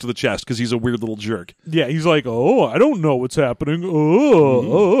everything close to the chest because he's a weird little jerk. Yeah, he's like, oh, I don't know what's happening.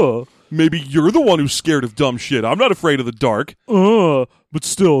 Maybe you're the one who's scared of dumb shit. I'm not afraid of the dark. But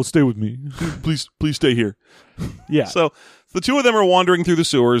still, stay with me. Please stay here. Yeah. So the 2 of them are wandering through the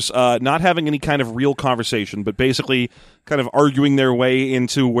sewers, not having any kind of real conversation, but basically kind of arguing their way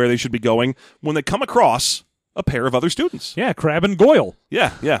into where they should be going when they come across a pair of other students. Yeah, Crab and Goyle.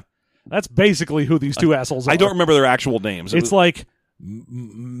 Yeah. That's basically who these 2 assholes are. I don't remember their actual names. It's like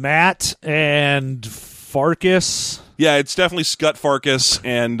Matt and Farkas. Yeah, it's definitely Scut Farkas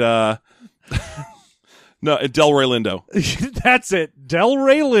and no, Delroy Lindo. That's it.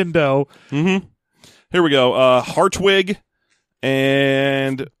 Delray Lindo. Here we go. Hartwig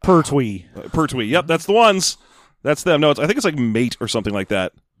and Pertwee. Pertwee. Yep, that's the ones. That's them. No, I think it's like Mate or something like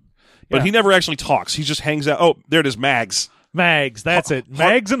that. But Yeah. he never actually talks. He just hangs out. Oh, there it is, Mags. Mags, that's it.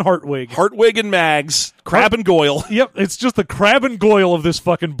 Mags and Hartwig. Hartwig and Mags. Crab and Goyle. Yep, it's just the Crab and Goyle of this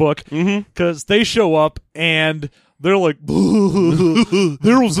fucking book. Because they show up and they're like,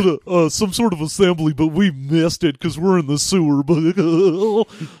 there was some sort of assembly, but we missed it because we're in the sewer.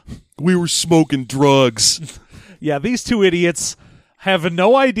 We were smoking drugs. Yeah, these 2 idiots have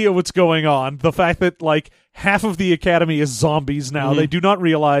no idea what's going on. The fact that, like, half of the academy is zombies now. They do not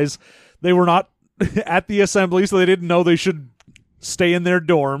realize they were not at the assembly, so they didn't know they should stay in their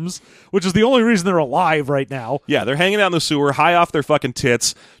dorms, which is the only reason they're alive right now. Yeah, they're hanging out in the sewer, high off their fucking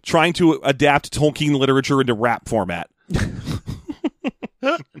tits, trying to adapt Tolkien literature into rap format.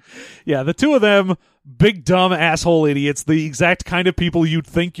 Yeah, the two of them, big dumb asshole idiots, the exact kind of people you'd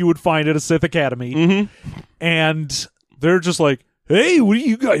think you would find at a Sith Academy. Mm-hmm. And they're just like, hey, what are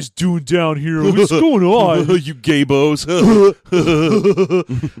you guys doing down here? What's going on? You gaybos.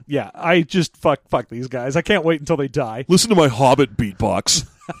 Yeah, I just fuck these guys. I can't wait until they die. Listen to my Hobbit beatbox.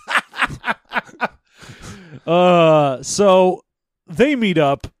 So they meet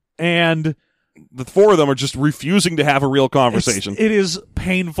up, and The four of them are just refusing to have a real conversation. it is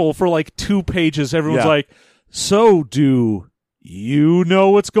painful for like 2 pages. Everyone's Yeah. like, so do you know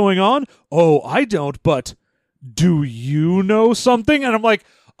what's going on? Oh, I don't, but do you know something? And I'm like,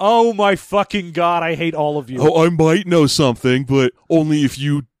 oh my fucking God, I hate all of you. Oh, I might know something, but only if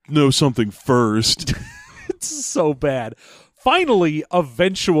you know something first. It's so bad. Finally,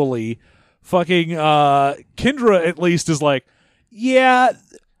 eventually, fucking Kendra at least is like, yeah,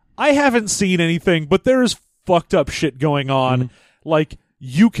 I haven't seen anything, but there's fucked up shit going on. Like,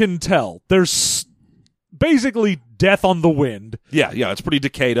 you can tell. There's basically death on the wind. Yeah, it's pretty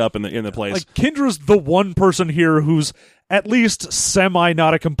decayed up in the place. Like, Kendra's the one person here who's at least semi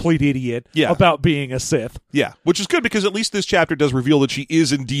not a complete idiot about being a Sith. Yeah, which is good because at least this chapter does reveal that she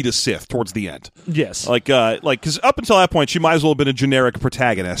is indeed a Sith towards the end. Yes. Like, because up until that point, she might as well have been a generic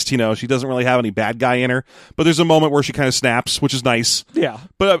protagonist. You know, she doesn't really have any bad guy in her. But there's a moment where she kind of snaps, which is nice. Yeah.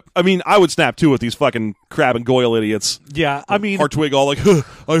 But I mean, I would snap too with these fucking Crab and Goyle idiots. Yeah, I mean, Hartwig all like, huh,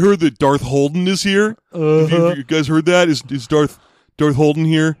 I heard that Darth Holden is here. Have you guys heard that? Is Darth Holden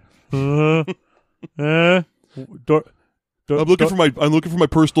here? I'm looking for my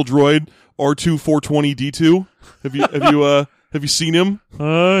personal droid R2-420D2. Have you seen him?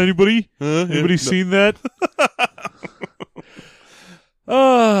 Anybody? Anybody Seen that?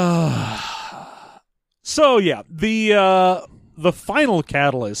 So yeah, the final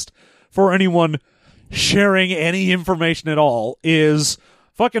catalyst for anyone sharing any information at all is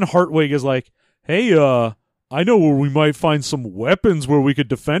fucking Hartwig is like, hey, I know where we might find some weapons where we could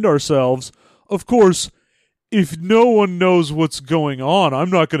defend ourselves. Of course, if no one knows what's going on, I'm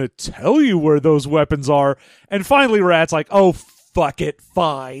not going to tell you where those weapons are. And finally, Rat's like, oh, fuck it,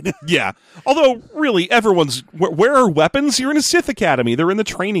 fine. Yeah. Although, really, everyone's... Where are weapons? You're in a Sith Academy. They're in the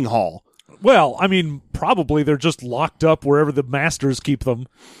training hall. Well, I mean, probably they're just locked up wherever the masters keep them.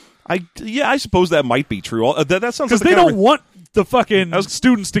 I suppose that might be true. That sounds Because like they don't want the fucking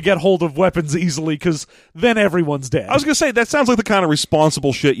students to get hold of weapons easily, because then everyone's dead. I was going to say, that sounds like the kind of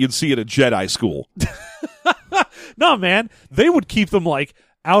responsible shit you'd see at a Jedi school. No, man. They would keep them, like,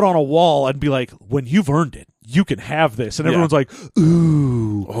 out on a wall and be like, when you've earned it, you can have this. And everyone's like,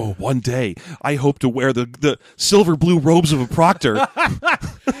 ooh. Oh, one day, I hope to wear the silver blue robes of a proctor.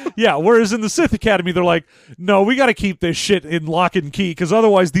 Yeah, whereas in the Sith Academy, they're like, no, we got to keep this shit in lock and key, because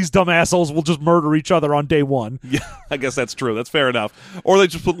otherwise these dumb assholes will just murder each other on day one. Yeah, I guess that's true. That's fair enough. Or they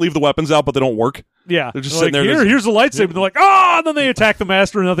just leave the weapons out, but they don't work. Yeah. They're just like, sitting there. Here's a lightsaber. And they're like, oh, and then they attack the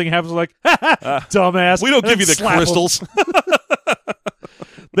master and nothing happens. They're like, dumbass. We don't And give you the slap 'em. crystals.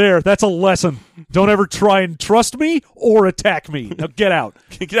 There, that's a lesson. Don't ever try and trust me or attack me. Now get out.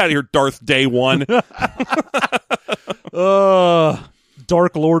 Get out of here, Darth Day One.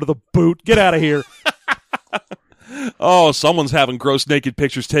 Dark Lord of the Boot. Get out of here. Oh, someone's having gross naked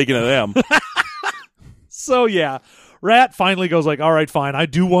pictures taken of them. So, yeah, Rat finally goes like, all right, fine, I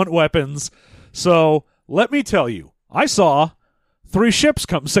do want weapons. So, let me tell you, I saw 3 ships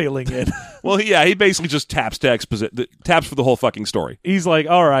come sailing in. Well, yeah, he basically just taps to taps for the whole fucking story. He's like,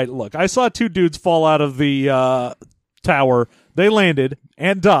 all right, look, I saw 2 dudes fall out of the tower. They landed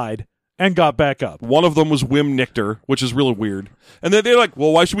and died and got back up. One of them was Wim Nichter, which is really weird. And then they're like,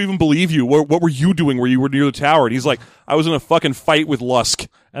 well, why should we even believe you? What were you doing where you were near the tower? And he's like, I was in a fucking fight with Lusk.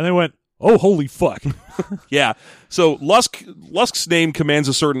 And they went, oh, holy fuck. Yeah. So Lusk's name commands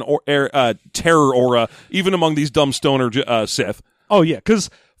a certain terror aura, even among these dumb stoner Sith. Oh, yeah,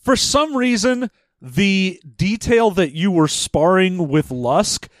 because for some reason, the detail that you were sparring with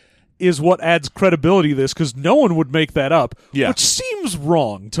Lusk is what adds credibility to this, because no one would make that up, which seems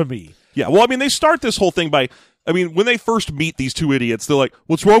wrong to me. Yeah, well, I mean, they start this whole thing by... I mean, when they first meet these 2 idiots, they're like,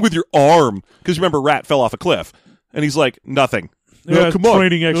 what's wrong with your arm? Because remember, Rat fell off a cliff. And he's like, nothing. Yeah, come on.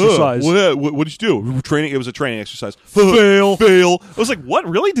 training exercise. What did you do? It was a training exercise. Fail. I was like, what?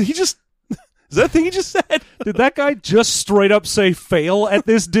 Really? Did he just... Is that a thing he just said? Did that guy just straight up say fail at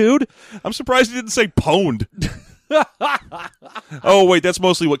this dude? I'm surprised he didn't say pwned. Oh, wait, that's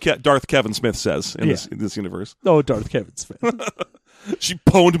mostly what Darth Kevin Smith says in this universe. Oh, Darth Kevin Smith. She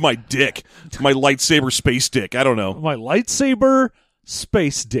pwned my dick. My lightsaber space dick. I don't know. My lightsaber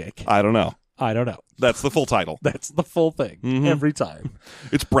space dick. I don't know. I don't know. That's the full title. That's the full thing every time.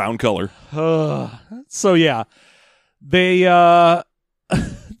 It's brown color. So yeah, they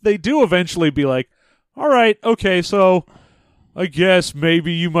they do eventually be like, all right, okay, so I guess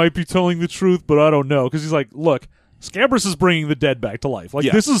maybe you might be telling the truth, but I don't know. Because he's like, look, Scabrous is bringing the dead back to life. Like,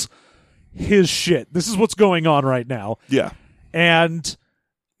 Yeah. this is his shit. This is what's going on right now. Yeah. And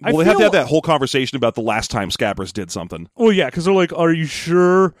Well, they have to have that whole conversation about the last time Scabrous did something. Well, yeah, because they're like, are you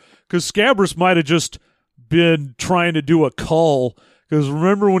sure? Because Scabrous might have just been trying to do a cull. Because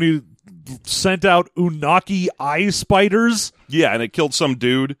remember when he sent out Unaki eye spiders? Yeah, and it killed some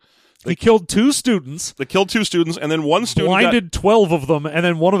dude. He killed 2 students, They killed 2 students, and then one student blinded 12 of them, and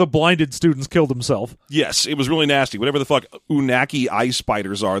then one of the blinded students killed himself. Yes, it was really nasty. Whatever the fuck Unaki eye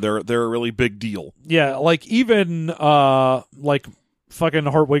spiders are, they're a really big deal. Yeah, like even like fucking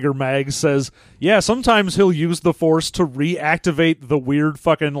Heartwigger Mag says, yeah, sometimes he'll use the Force to reactivate the weird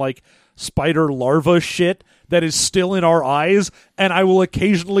fucking like spider larva shit that is still in our eyes, and I will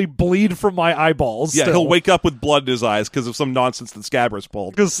occasionally bleed from my eyeballs. Yeah, he'll wake up with blood in his eyes because of some nonsense that Scabrous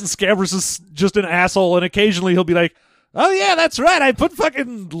pulled. because Scabrous is just an asshole, and occasionally he'll be like, oh yeah, that's right, I put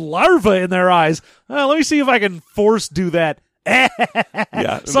fucking larva in their eyes. Let me see if I can Force do that.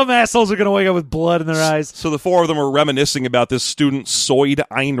 Yeah. Some assholes are going to wake up with blood in their eyes. So the 4 of them are reminiscing about this student, Soyd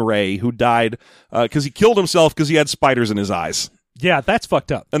Einray, who died because he killed himself because he had spiders in his eyes. Yeah, that's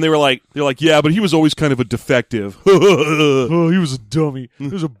fucked up. And they're like, yeah, but he was always kind of a defective. Oh, he was a dummy. He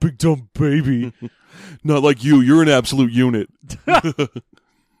was a big dumb baby. Not like you. You're an absolute unit.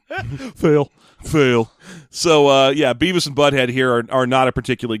 Fail. So, yeah, Beavis and Butthead here are not a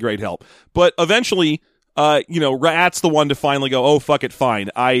particularly great help. But eventually, Rat's the one to finally go, oh, fuck it,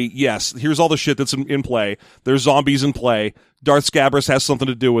 fine. Yes, here's all the shit that's in play. There's zombies in play. Darth Scabrous has something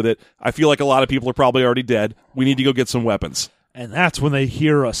to do with it. I feel like a lot of people are probably already dead. We need to go get some weapons. And that's when they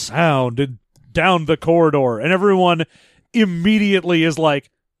hear a sound down the corridor, and everyone immediately is like,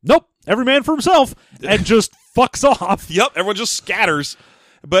 nope, every man for himself, and just fucks off. Yep, everyone just scatters.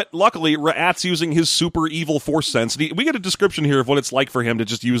 But luckily, Rat's using his super evil force sense. And we get a description here of what it's like for him to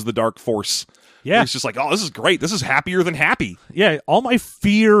just use the dark force. Yeah. Where he's just like, oh, this is great. This is happier than happy. Yeah, all my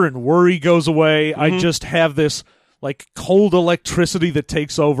fear and worry goes away. I just have this, like, cold electricity that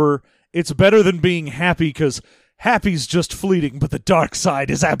takes over. It's better than being happy, because happy's just fleeting, but the dark side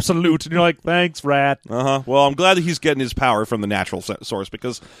is absolute. And you're like, thanks, Rat. Well, I'm glad that he's getting his power from the natural source,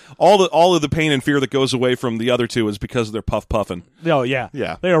 because all of the pain and fear that goes away from the other 2 is because they're puffing. Oh, yeah.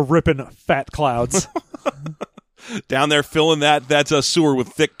 Yeah. They are ripping fat clouds. Down there filling that sewer with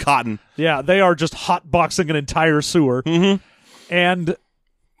thick cotton. Yeah, they are just hotboxing an entire sewer. Mm-hmm. And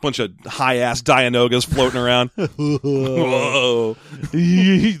Bunch of high-ass Dianogas floating around. Whoa.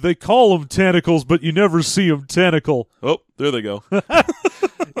 they call them tentacles, but you never see them tentacle. Oh, there they go.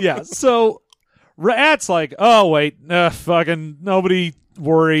 Yeah, so Rat's like, oh, wait, fucking nobody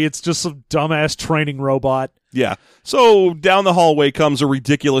worry. It's just some dumbass training robot. Yeah. So down the hallway comes a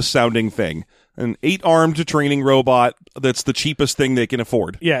ridiculous-sounding thing. An 8-armed training robot that's the cheapest thing they can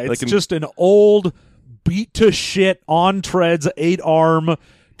afford. Yeah, it's just an old, beat-to-shit, on-treads, 8-arm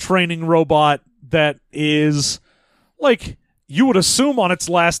training robot that is, like, you would assume on its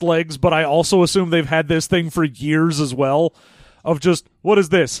last legs, but I also assume they've had this thing for years as well, of just, what is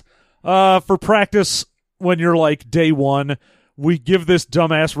this? For practice, when you're, like, day 1, we give this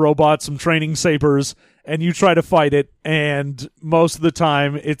dumbass robot some training sabers, and you try to fight it, and most of the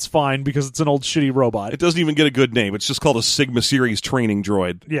time it's fine because it's an old shitty robot. It doesn't even get a good name. It's just called a Sigma Series training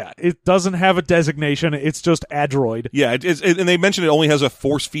droid. Yeah, it doesn't have a designation. It's just Adroid. Yeah, and they mentioned it only has a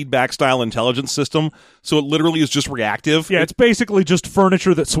force feedback style intelligence system, so it literally is just reactive. Yeah, it's basically just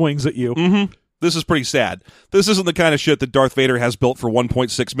furniture that swings at you. Mm-hmm. This is pretty sad. This isn't the kind of shit that Darth Vader has built for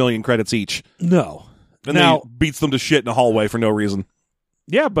 1.6 million credits each. No. And Now, then he beats them to shit in a hallway for no reason.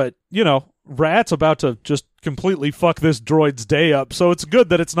 yeah, but, Rat's about to just completely fuck this droid's day up, so it's good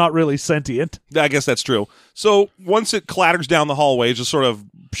that it's not really sentient. I guess that's true. So once it clatters down the hallway, just sort of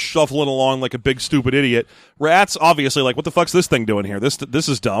shuffling along like a big stupid idiot, Rat's obviously like, what the fuck's this thing doing here? This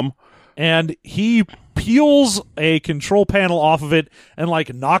is dumb. And he peels a control panel off of it and,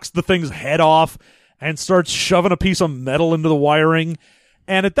 like, knocks the thing's head off and starts shoving a piece of metal into the wiring.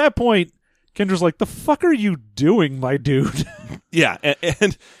 And at that point, Kendra's like, the fuck are you doing, my dude? Yeah,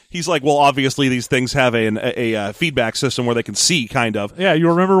 and he's like, well, obviously these things have a feedback system where they can see, kind of. Yeah, you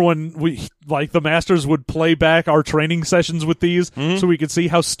remember when the masters would play back our training sessions with these so we could see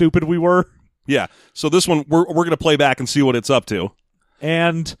how stupid we were? Yeah, so this one, we're going to play back and see what it's up to.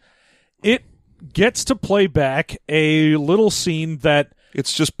 And it gets to play back a little scene that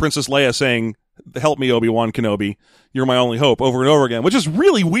It's just Princess Leia saying, "Help me, Obi-Wan Kenobi. You're my only hope," over and over again, which is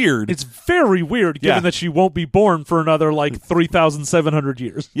really weird. it's very weird given Yeah. that she won't be born for another 3,700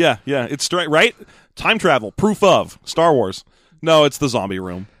 years. Yeah, it's straight, right? Time travel, proof of Star Wars. No, it's the zombie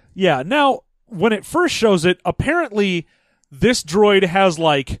room. Yeah, now, when it first shows it, apparently this droid has,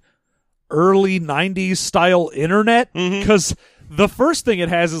 early 90s style internet, because the first thing it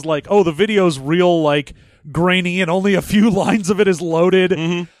has is, the video's real, grainy, and only a few lines of it is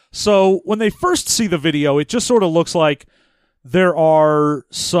loaded. So, when they first see the video, it just sort of looks like there are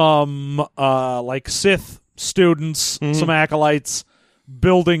some, Sith students, some acolytes,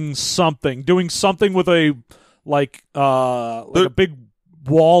 building something, doing something with a a big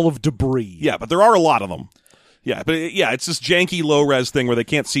wall of debris. Yeah, but there are a lot of them. Yeah, but it's this janky low-res thing where they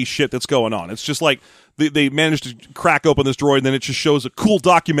can't see shit that's going on. It's just like they managed to crack open this droid, and then it just shows a cool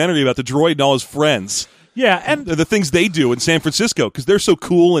documentary about the droid and all his friends. Yeah, and The things they do in San Francisco, because they're so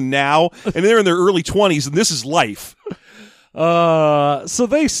cool and now, and they're in their early 20s, and this is life. so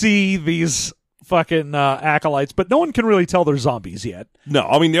they see these fucking acolytes, but no one can really tell they're zombies yet. No,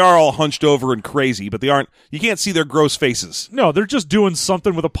 I mean, they are all hunched over and crazy, but you can't see their gross faces. No, they're just doing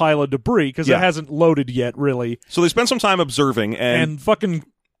something with a pile of debris because Yeah. it hasn't loaded yet, really. So they spend some time observing, And fucking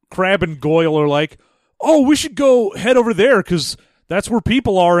Crab and Goyle are like, "Oh, we should go head over there because that's where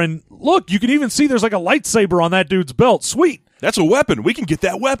people are. And look, you can even see there's a lightsaber on that dude's belt. Sweet. that's a weapon. We can get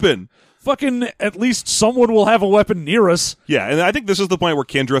that weapon. Fucking at least someone will have a weapon near us." Yeah, and I think this is the point where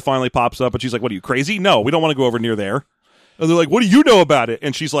Kendra finally pops up, and she's like, "What, are you crazy? No, we don't want to go over near there." And they're like, "What do you know about it?"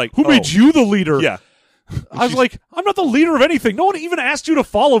 And she's like, Who made you the leader? Yeah. I was like, I'm not the leader of anything. No one even asked you to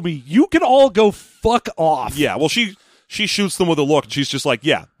follow me. You can all go fuck off. Yeah, well, she shoots them with a look, and she's just like,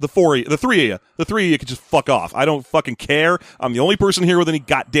 "Yeah, the three of you can just fuck off. I don't fucking care. I'm the only person here with any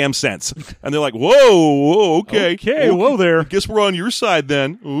goddamn sense." And they're like, whoa, okay. Okay, whoa there. Guess we're on your side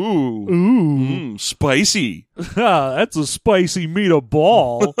then. Ooh. Spicy. That's a spicy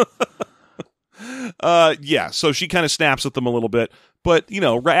meatball. Yeah, so she kind of snaps at them a little bit, but,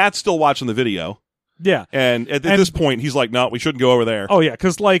 Rat's still watching the video. Yeah. And at this point, he's like, "No, we shouldn't go over there." Oh, yeah,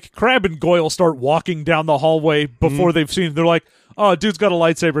 because, Crab and Goyle start walking down the hallway before they've seen him. They're like, "Oh, dude's got a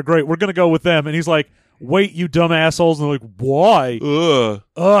lightsaber. Great, we're going to go with them." And he's like, "Wait, you dumb assholes." And they're like, "Why?"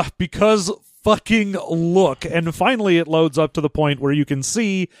 Because fucking look. And finally it loads up to the point where you can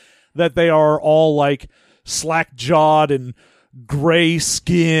see that they are all, slack-jawed and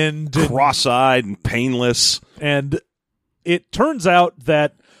gray-skinned. Cross-eyed and painless. And it turns out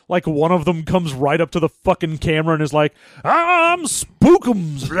that one of them comes right up to the fucking camera and is like, "I'm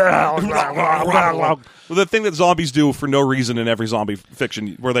Spookums." Well, the thing that zombies do for no reason in every zombie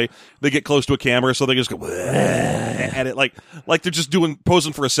fiction, where they get close to a camera, so they just go at it like they're just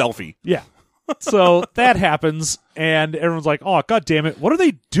posing for a selfie. Yeah. So that happens, and everyone's like, "Oh, god damn it. What are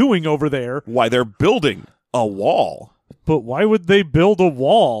they doing over there?" Why, they're building a wall. But why would they build a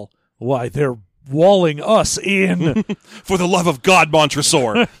wall? Why, they're walling us in. For the love of God,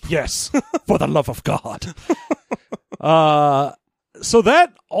 Montresor. Yes, for the love of God. So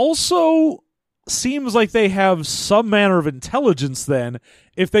that also seems like they have some manner of intelligence then,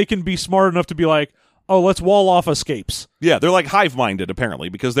 if they can be smart enough to be like, "Oh, let's wall off escapes." Yeah, they're like hive-minded, apparently,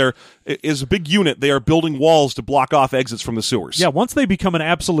 because as a big unit, they are building walls to block off exits from the sewers. Yeah, once they become an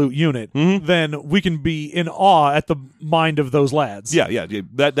absolute unit, then we can be in awe at the mind of those lads. Yeah.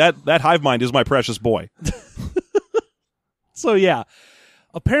 That hive mind is my precious boy. So yeah,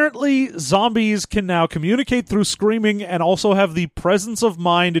 apparently zombies can now communicate through screaming and also have the presence of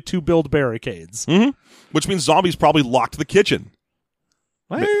mind to build barricades. Which means zombies probably locked the kitchen.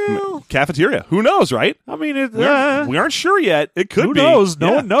 Well, Cafeteria. Who knows, right? I mean, We aren't sure yet. It could who be. knows? No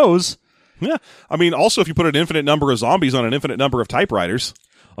Yeah. one knows. Yeah. I mean, also, if you put an infinite number of zombies on an infinite number of typewriters,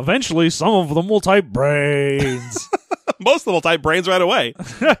 Eventually, some of them will type brains. most of them will type brains right away.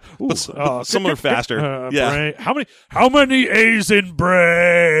 Ooh, But some are faster. Yeah. brain. How many A's in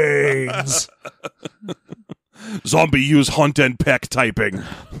brains? Zombie use hunt and peck typing.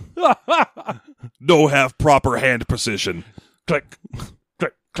 No have proper hand precision. Click,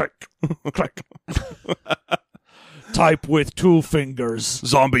 click, click, click. Type with 2 fingers.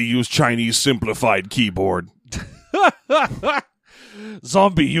 Zombie use Chinese simplified keyboard.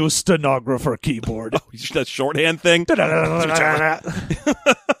 Zombie use stenographer keyboard. That shorthand thing.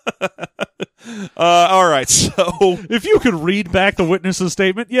 All right, so If you could read back the witness's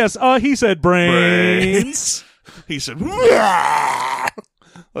statement, yes, he said brains. he said,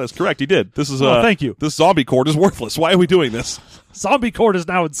 Well, that's correct. He did. This is thank you. This zombie court is worthless. Why are we doing this? Zombie court is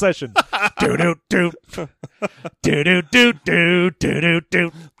now in session. Do do do do do do do do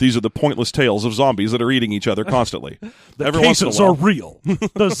do. These are the pointless tales of zombies that are eating each other constantly. Every once in a Cases while, are real.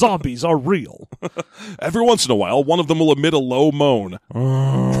 The zombies are real. every once in a while, one of them will emit a low moan.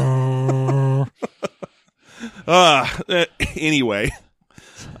 Anyway,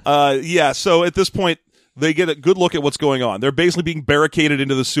 yeah. So at this point, they get a good look at what's going on. They're basically being barricaded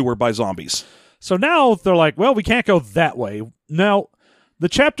into the sewer by zombies. So now they're like, well, we can't go that way. Now, the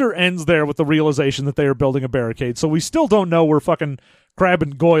chapter ends there with the realization that they are building a barricade. So we still don't know where fucking Crab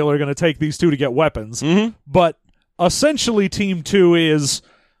and Goyle are going to take these two to get weapons. Mm-hmm. But essentially, Team 2 is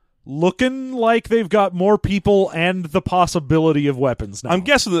looking like they've got more people and the possibility of weapons now. I'm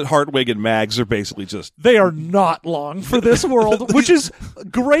guessing that Hartwig and Mags are basically just... They are not long for this world, which is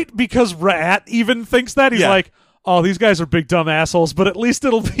great because Rat even thinks that. He's Yeah. like, oh, these guys are big dumb assholes, but at least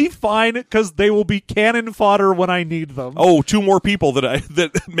it'll be fine because they will be cannon fodder when I need them. Oh, 2 more people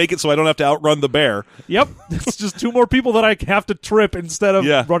that make it so I don't have to outrun the bear. Yep, it's just 2 more people that I have to trip instead of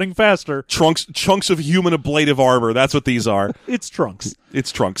Yeah. running faster. Chunks of human ablative armor. That's what these are. It's Trunks.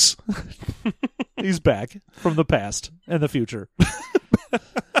 It's Trunks. He's back from the past and the future.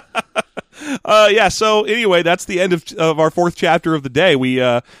 Yeah, so anyway, that's the end of our 4th chapter of the day. We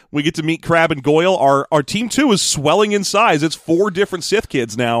get to meet Crab and Goyle. Our team 2 is swelling in size. It's 4 different Sith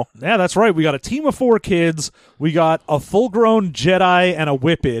kids now. Yeah, that's right. We got a team of 4 kids. We got a full-grown Jedi and a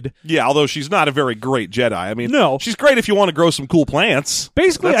Whippid. Yeah, although she's not a very great Jedi. I mean, No. she's great if you want to grow some cool plants.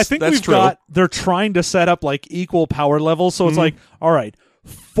 Basically, I think that's we've true. got, they're trying to set up like equal power levels. So it's like, all right,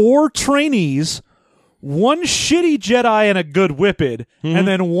 4 trainees, 1 shitty Jedi and a good Whippid, and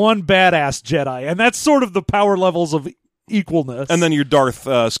then 1 badass Jedi. And that's sort of the power levels of equalness. And then your Darth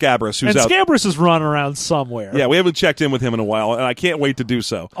Scabrous, who's and out. Scabrous is running around somewhere. Yeah, we haven't checked in with him in a while, and I can't wait to do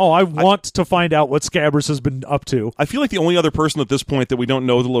so. Oh, I want to find out what Scabrous has been up to. I feel like the only other person at this point that we don't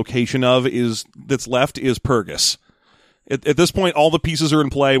know the location of that's left is Purgus. At this point, all the pieces are in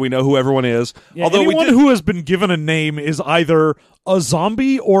play. We know who everyone is. Yeah, Although anyone we did, who has been given a name is either a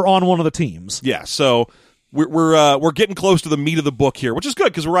zombie or on one of the teams. yeah. So we're getting close to the meat of the book here, which is good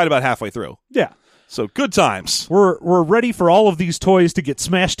because we're right about halfway through. Yeah. So good times. We're ready for all of these toys to get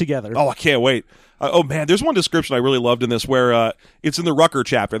smashed together. Oh, I can't wait. Oh, man, there's one description I really loved in this where it's in the Rucker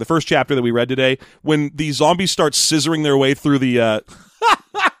chapter, the first chapter that we read today, when the zombies start scissoring their way through the...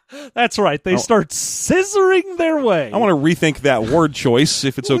 That's right. They start scissoring their way. I want to rethink that word choice,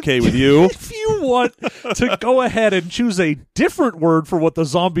 if it's okay with you. If you want to go ahead and choose a different word for what the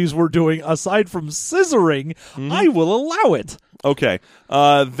zombies were doing aside from scissoring, I will allow it. Okay.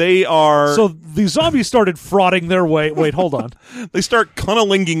 They are... So the zombies started frauding their way. Wait, hold on. They start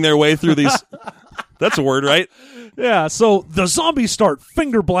cunnilinging their way through these... That's a word, right? Yeah, so the zombies start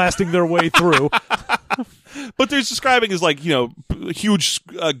finger blasting their way through. But they're describing as like, huge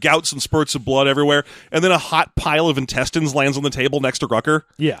gouts and spurts of blood everywhere, and then a hot pile of intestines lands on the table next to Rucker.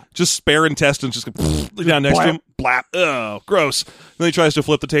 Yeah. Just spare intestines just go down next to him. Blap. Oh, gross. Then he tries to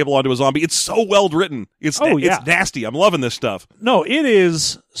flip the table onto a zombie. It's so well written. It's nasty. I'm loving this stuff. No, it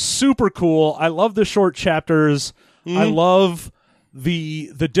is super cool. I love the short chapters. I love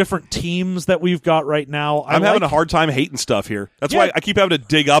the different teams that we've got right now. I'm having a hard time hating stuff here. That's why I keep having to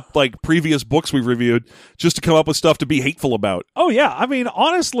dig up like previous books we've reviewed just to come up with stuff to be hateful about. Oh, yeah. I mean,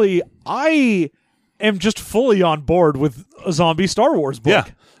 honestly, I am just fully on board with a zombie Star Wars book.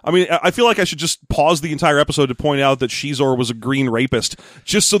 Yeah. I mean, I feel like I should just pause the entire episode to point out that Shizor was a green rapist,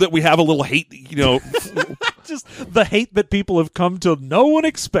 just so that we have a little hate, Just the hate that people have come to know and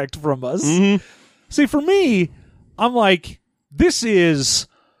expect from us. See, for me, I'm like, this is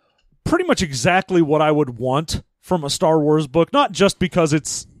pretty much exactly what I would want from a Star Wars book, not just because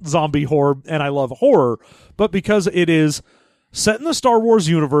it's zombie horror and I love horror, but because it is set in the Star Wars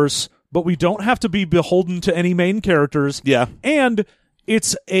universe, but we don't have to be beholden to any main characters. Yeah. And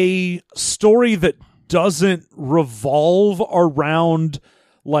it's a story that doesn't revolve around,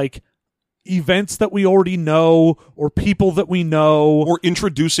 like, events that we already know or people that we know. or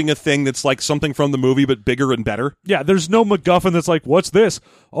introducing a thing that's like something from the movie but bigger and better. Yeah, there's no MacGuffin that's like, what's this?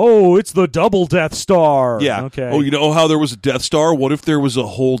 Oh, it's the double Death Star. Yeah. Okay. Oh, you know how there was a Death Star? What if there was a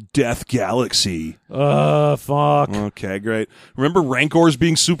whole Death Galaxy? Fuck. Okay, great. Remember Rancors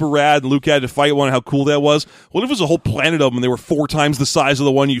being super rad and Luke had to fight one? How cool that was? What if it was a whole planet of them and they were 4 times the size of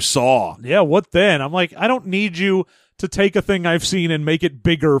the one you saw? Yeah, what then? I'm like, I don't need you to take a thing I've seen and make it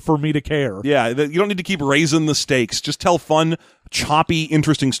bigger for me to care. Yeah, you don't need to keep raising the stakes. Just tell fun, choppy,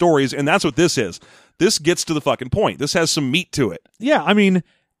 interesting stories, and that's what this is. This gets to the fucking point. This has some meat to it. Yeah, I mean,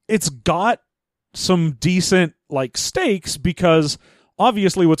 it's got some decent, like, stakes because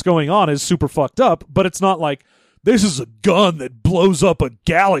obviously what's going on is super fucked up, but it's not like, this is a gun that blows up a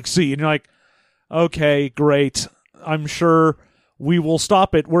galaxy. And you're like, okay, great. I'm sure we will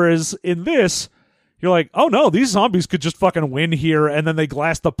stop it. Whereas in this, you're like, oh no, these zombies could just fucking win here, and then they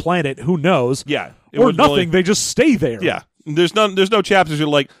glass the planet. Who knows? Yeah. Or nothing. They just stay there. Yeah. There's no chapters you're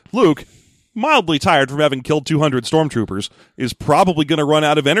like, Luke, mildly tired from having killed 200 stormtroopers, is probably going to run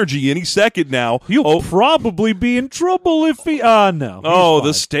out of energy any second now. He'll probably be in trouble if he... no. Oh,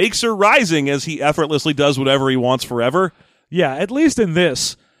 the stakes are rising as he effortlessly does whatever he wants forever. Yeah, at least in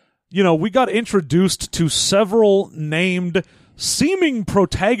this, we got introduced to several named, seeming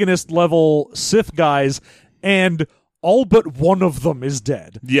protagonist-level Sith guys, and all but one of them is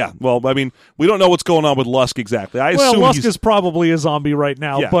dead. Yeah, well, I mean, we don't know what's going on with Lusk exactly. I Well, assume Lusk is probably a zombie right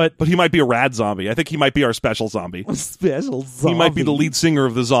now, yeah, but he might be a rad zombie. I think he might be our special zombie. Special zombie. He might be the lead singer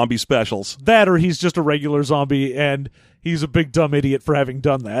of the zombie specials. That, or he's just a regular zombie, and he's a big dumb idiot for having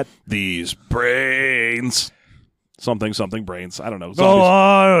done that. These brains. Something brains. I don't know.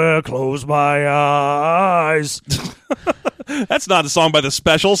 Oh, I close my eyes. That's not a song by the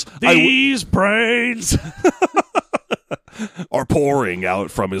Specials. These brains are pouring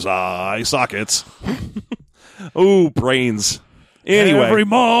out from his eye sockets. Ooh, brains. Anyway. Every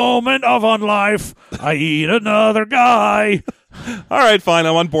moment of on life, I eat another guy. All right, fine.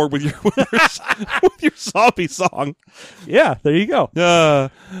 I'm on board with your zombie song. Yeah, there you go.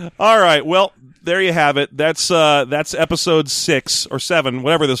 All right. Well, there you have it. That's episode 6 or 7,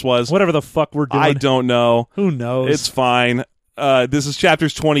 whatever this was. Whatever the fuck we're doing. I don't know. Who knows? It's fine. This is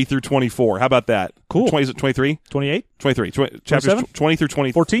chapters 20 through 24. How about that? Cool. 20, is it 23? 28? 23. Chapters 27? 20 through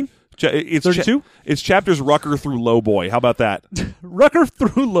 24. 14? It's 32? It's chapters Rucker through Lowboy. How about that? Rucker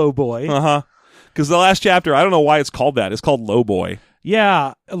through Lowboy. Uh-huh. Because the last chapter, I don't know why it's called that. It's called Lowboy.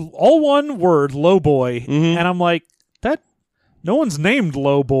 Yeah, all one word, Lowboy. Mm-hmm. And I'm like, no one's named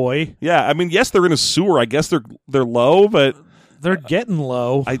Lowboy. Yeah, I mean, yes, they're in a sewer. I guess they're low, but they're getting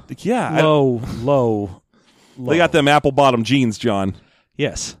low. Low. They got them apple bottom jeans, John.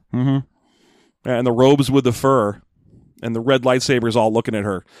 Yes. Mm-hmm. And the robes with the fur. And the red lightsabers all looking at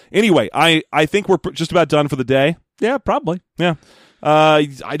her. Anyway, I think we're just about done for the day. Yeah, probably. Yeah.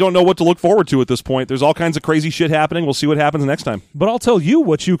 I don't know what to look forward to at this point. There's all kinds of crazy shit happening. We'll see what happens next time. But I'll tell you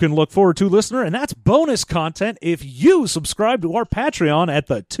what you can look forward to, listener, and that's bonus content if you subscribe to our Patreon at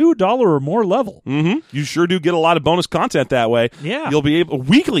the $2 or more level. Mm-hmm. You sure do get a lot of bonus content that way. Yeah. You'll be able,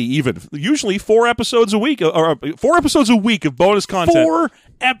 weekly even, usually 4 episodes a week, or 4 episodes a week of bonus content. 4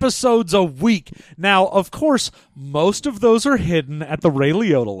 episodes a week. Now, of course, most of those are hidden at the Ray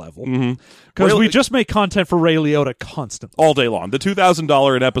Liotta level. Mm-hmm. Because we just make content for Ray Liotta constantly. All day long. The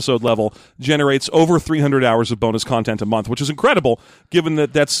 $2,000 an episode level generates over 300 hours of bonus content a month, which is incredible, given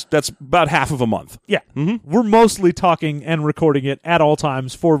that that's about half of a month. Yeah. Mm-hmm. We're mostly talking and recording it at all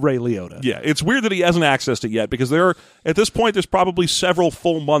times for Ray Liotta. Yeah, it's weird that he hasn't accessed it yet, because at this point, there's probably several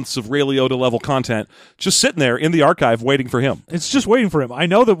full months of Ray Liotta level content just sitting there in the archive waiting for him. It's just waiting for him. I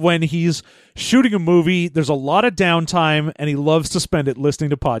know that when he's shooting a movie, there's a lot of downtime, and he loves to spend it listening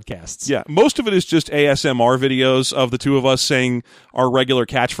to podcasts. Yeah, most of it is just ASMR videos of the two of us saying our regular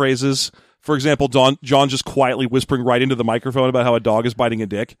catchphrases. For example, John just quietly whispering right into the microphone about how a dog is biting a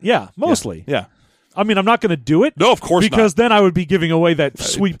dick. Yeah, mostly. Yeah. I mean, I'm not going to do it. No, of course not. Because then I would be giving away that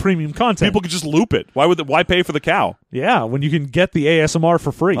sweet premium content. People could just loop it. Why pay for the cow? Yeah, when you can get the ASMR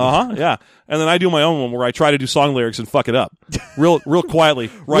for free. Uh-huh, yeah. And then I do my own one where I try to do song lyrics and fuck it up. Real quietly.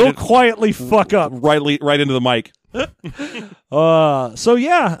 Quietly fuck up. Right into the mic. Go to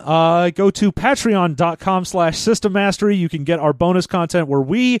patreon.com/systemmastery. You can get our bonus content where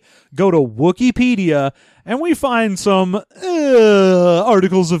we go to Wikipedia and we find some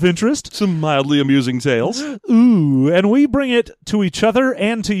articles of interest. Some mildly amusing tales. Ooh, and we bring it to each other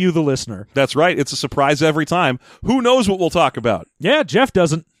and to you, the listener. That's right. It's a surprise every time. Who knows what we'll talk about? Yeah, Jeff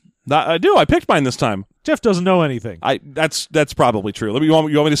doesn't. I do. I picked mine this time. Jeff doesn't know anything. That's probably true. You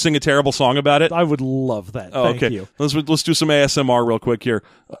want me to sing a terrible song about it? I would love that. Oh, Thank you. Let's do some ASMR real quick here.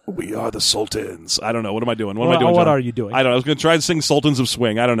 We are the Sultans. I don't know. What am I doing? What are you doing? I don't know. I was going to try to sing Sultans of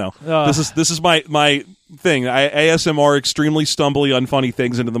Swing. I don't know. This is my thing. I ASMR extremely stumbly, unfunny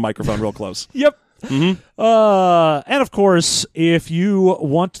things into the microphone real close. Yep. Mm-hmm. And of course, if you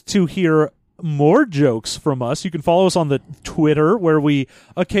want to hear more jokes from us, you can follow us on the Twitter, where we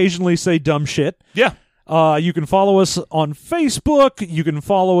occasionally say dumb shit. Yeah. You can follow us on Facebook. You can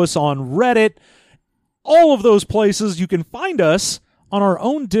follow us on Reddit. All of those places. You can find us on our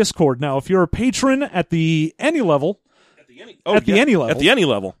own Discord. Now, if you're a patron at the any level, any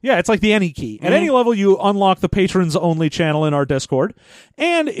level. Yeah, it's like the any key. Mm-hmm. At any level, you unlock the patrons only channel in our Discord.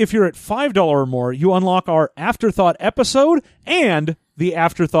 And if you're at $5 or more, you unlock our Afterthought episode and the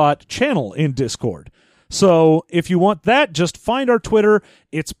Afterthought channel in Discord. So if you want that, just find our Twitter.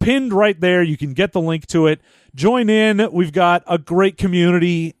 It's pinned right there. You can get the link to it. Join in. We've got a great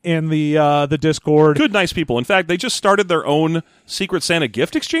community in the Discord. Good, nice people. In fact, they just started their own Secret Santa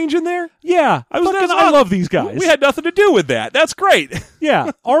gift exchange in there. Yeah, I love these guys. We had nothing to do with that. That's great.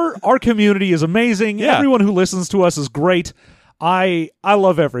 Yeah, our community is amazing. Yeah. Everyone who listens to us is great. I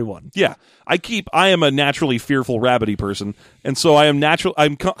love everyone. Yeah, I am a naturally fearful rabbity person, and so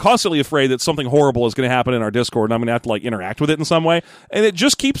I'm constantly afraid that something horrible is going to happen in our Discord, and I'm going to have to like interact with it in some way, and it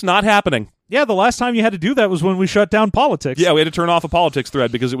just keeps not happening. Yeah, the last time you had to do that was when we shut down politics. Yeah, we had to turn off a politics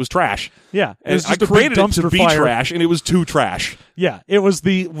thread because it was trash. Yeah, it and was just I a big created it to dumpster be fire. trash, and it was too trash. Yeah, it was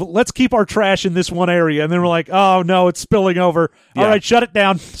let's keep our trash in this one area, and then we're like, oh no, it's spilling over. Yeah. All right, shut it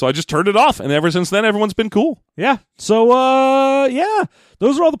down. So I just turned it off, and ever since then, everyone's been cool. Yeah. So yeah,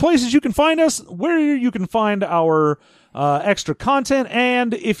 those are all the places you can find us, where you can find our extra content,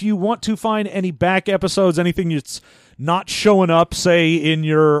 and if you want to find any back episodes, anything that's not showing up, say, in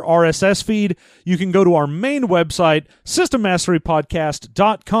your RSS feed, you can go to our main website,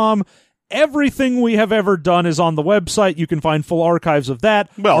 systemmasterypodcast.com. Everything we have ever done is on the website. You can find full archives of that.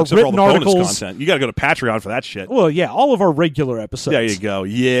 Well, our except for all written the articles. bonus content. You got to go to Patreon for that shit. Well, yeah, all of our regular episodes. There you go.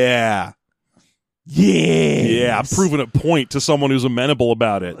 Yeah. Yeah. Yeah, I'm proving a point to someone who's amenable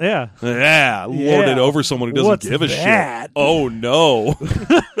about it. Yeah. Yeah, lord Yeah. it over someone who doesn't What's give a that? shit. Oh, no.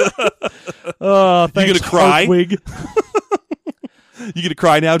 Thanks, gonna cry? Hartwig. You gonna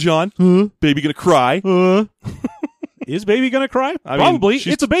cry now, John? Baby gonna cry? Is baby gonna cry? I mean, Probably.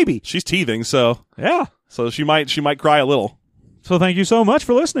 she's- It's a baby. She's teething, so Yeah. she might cry a little. So thank you so much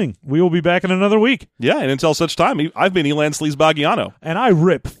for listening. We will be back in another week. Yeah, and until such time, I've been Elan Sleaze Bagiano. And I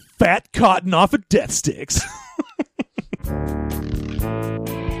rip fat cotton off of death sticks.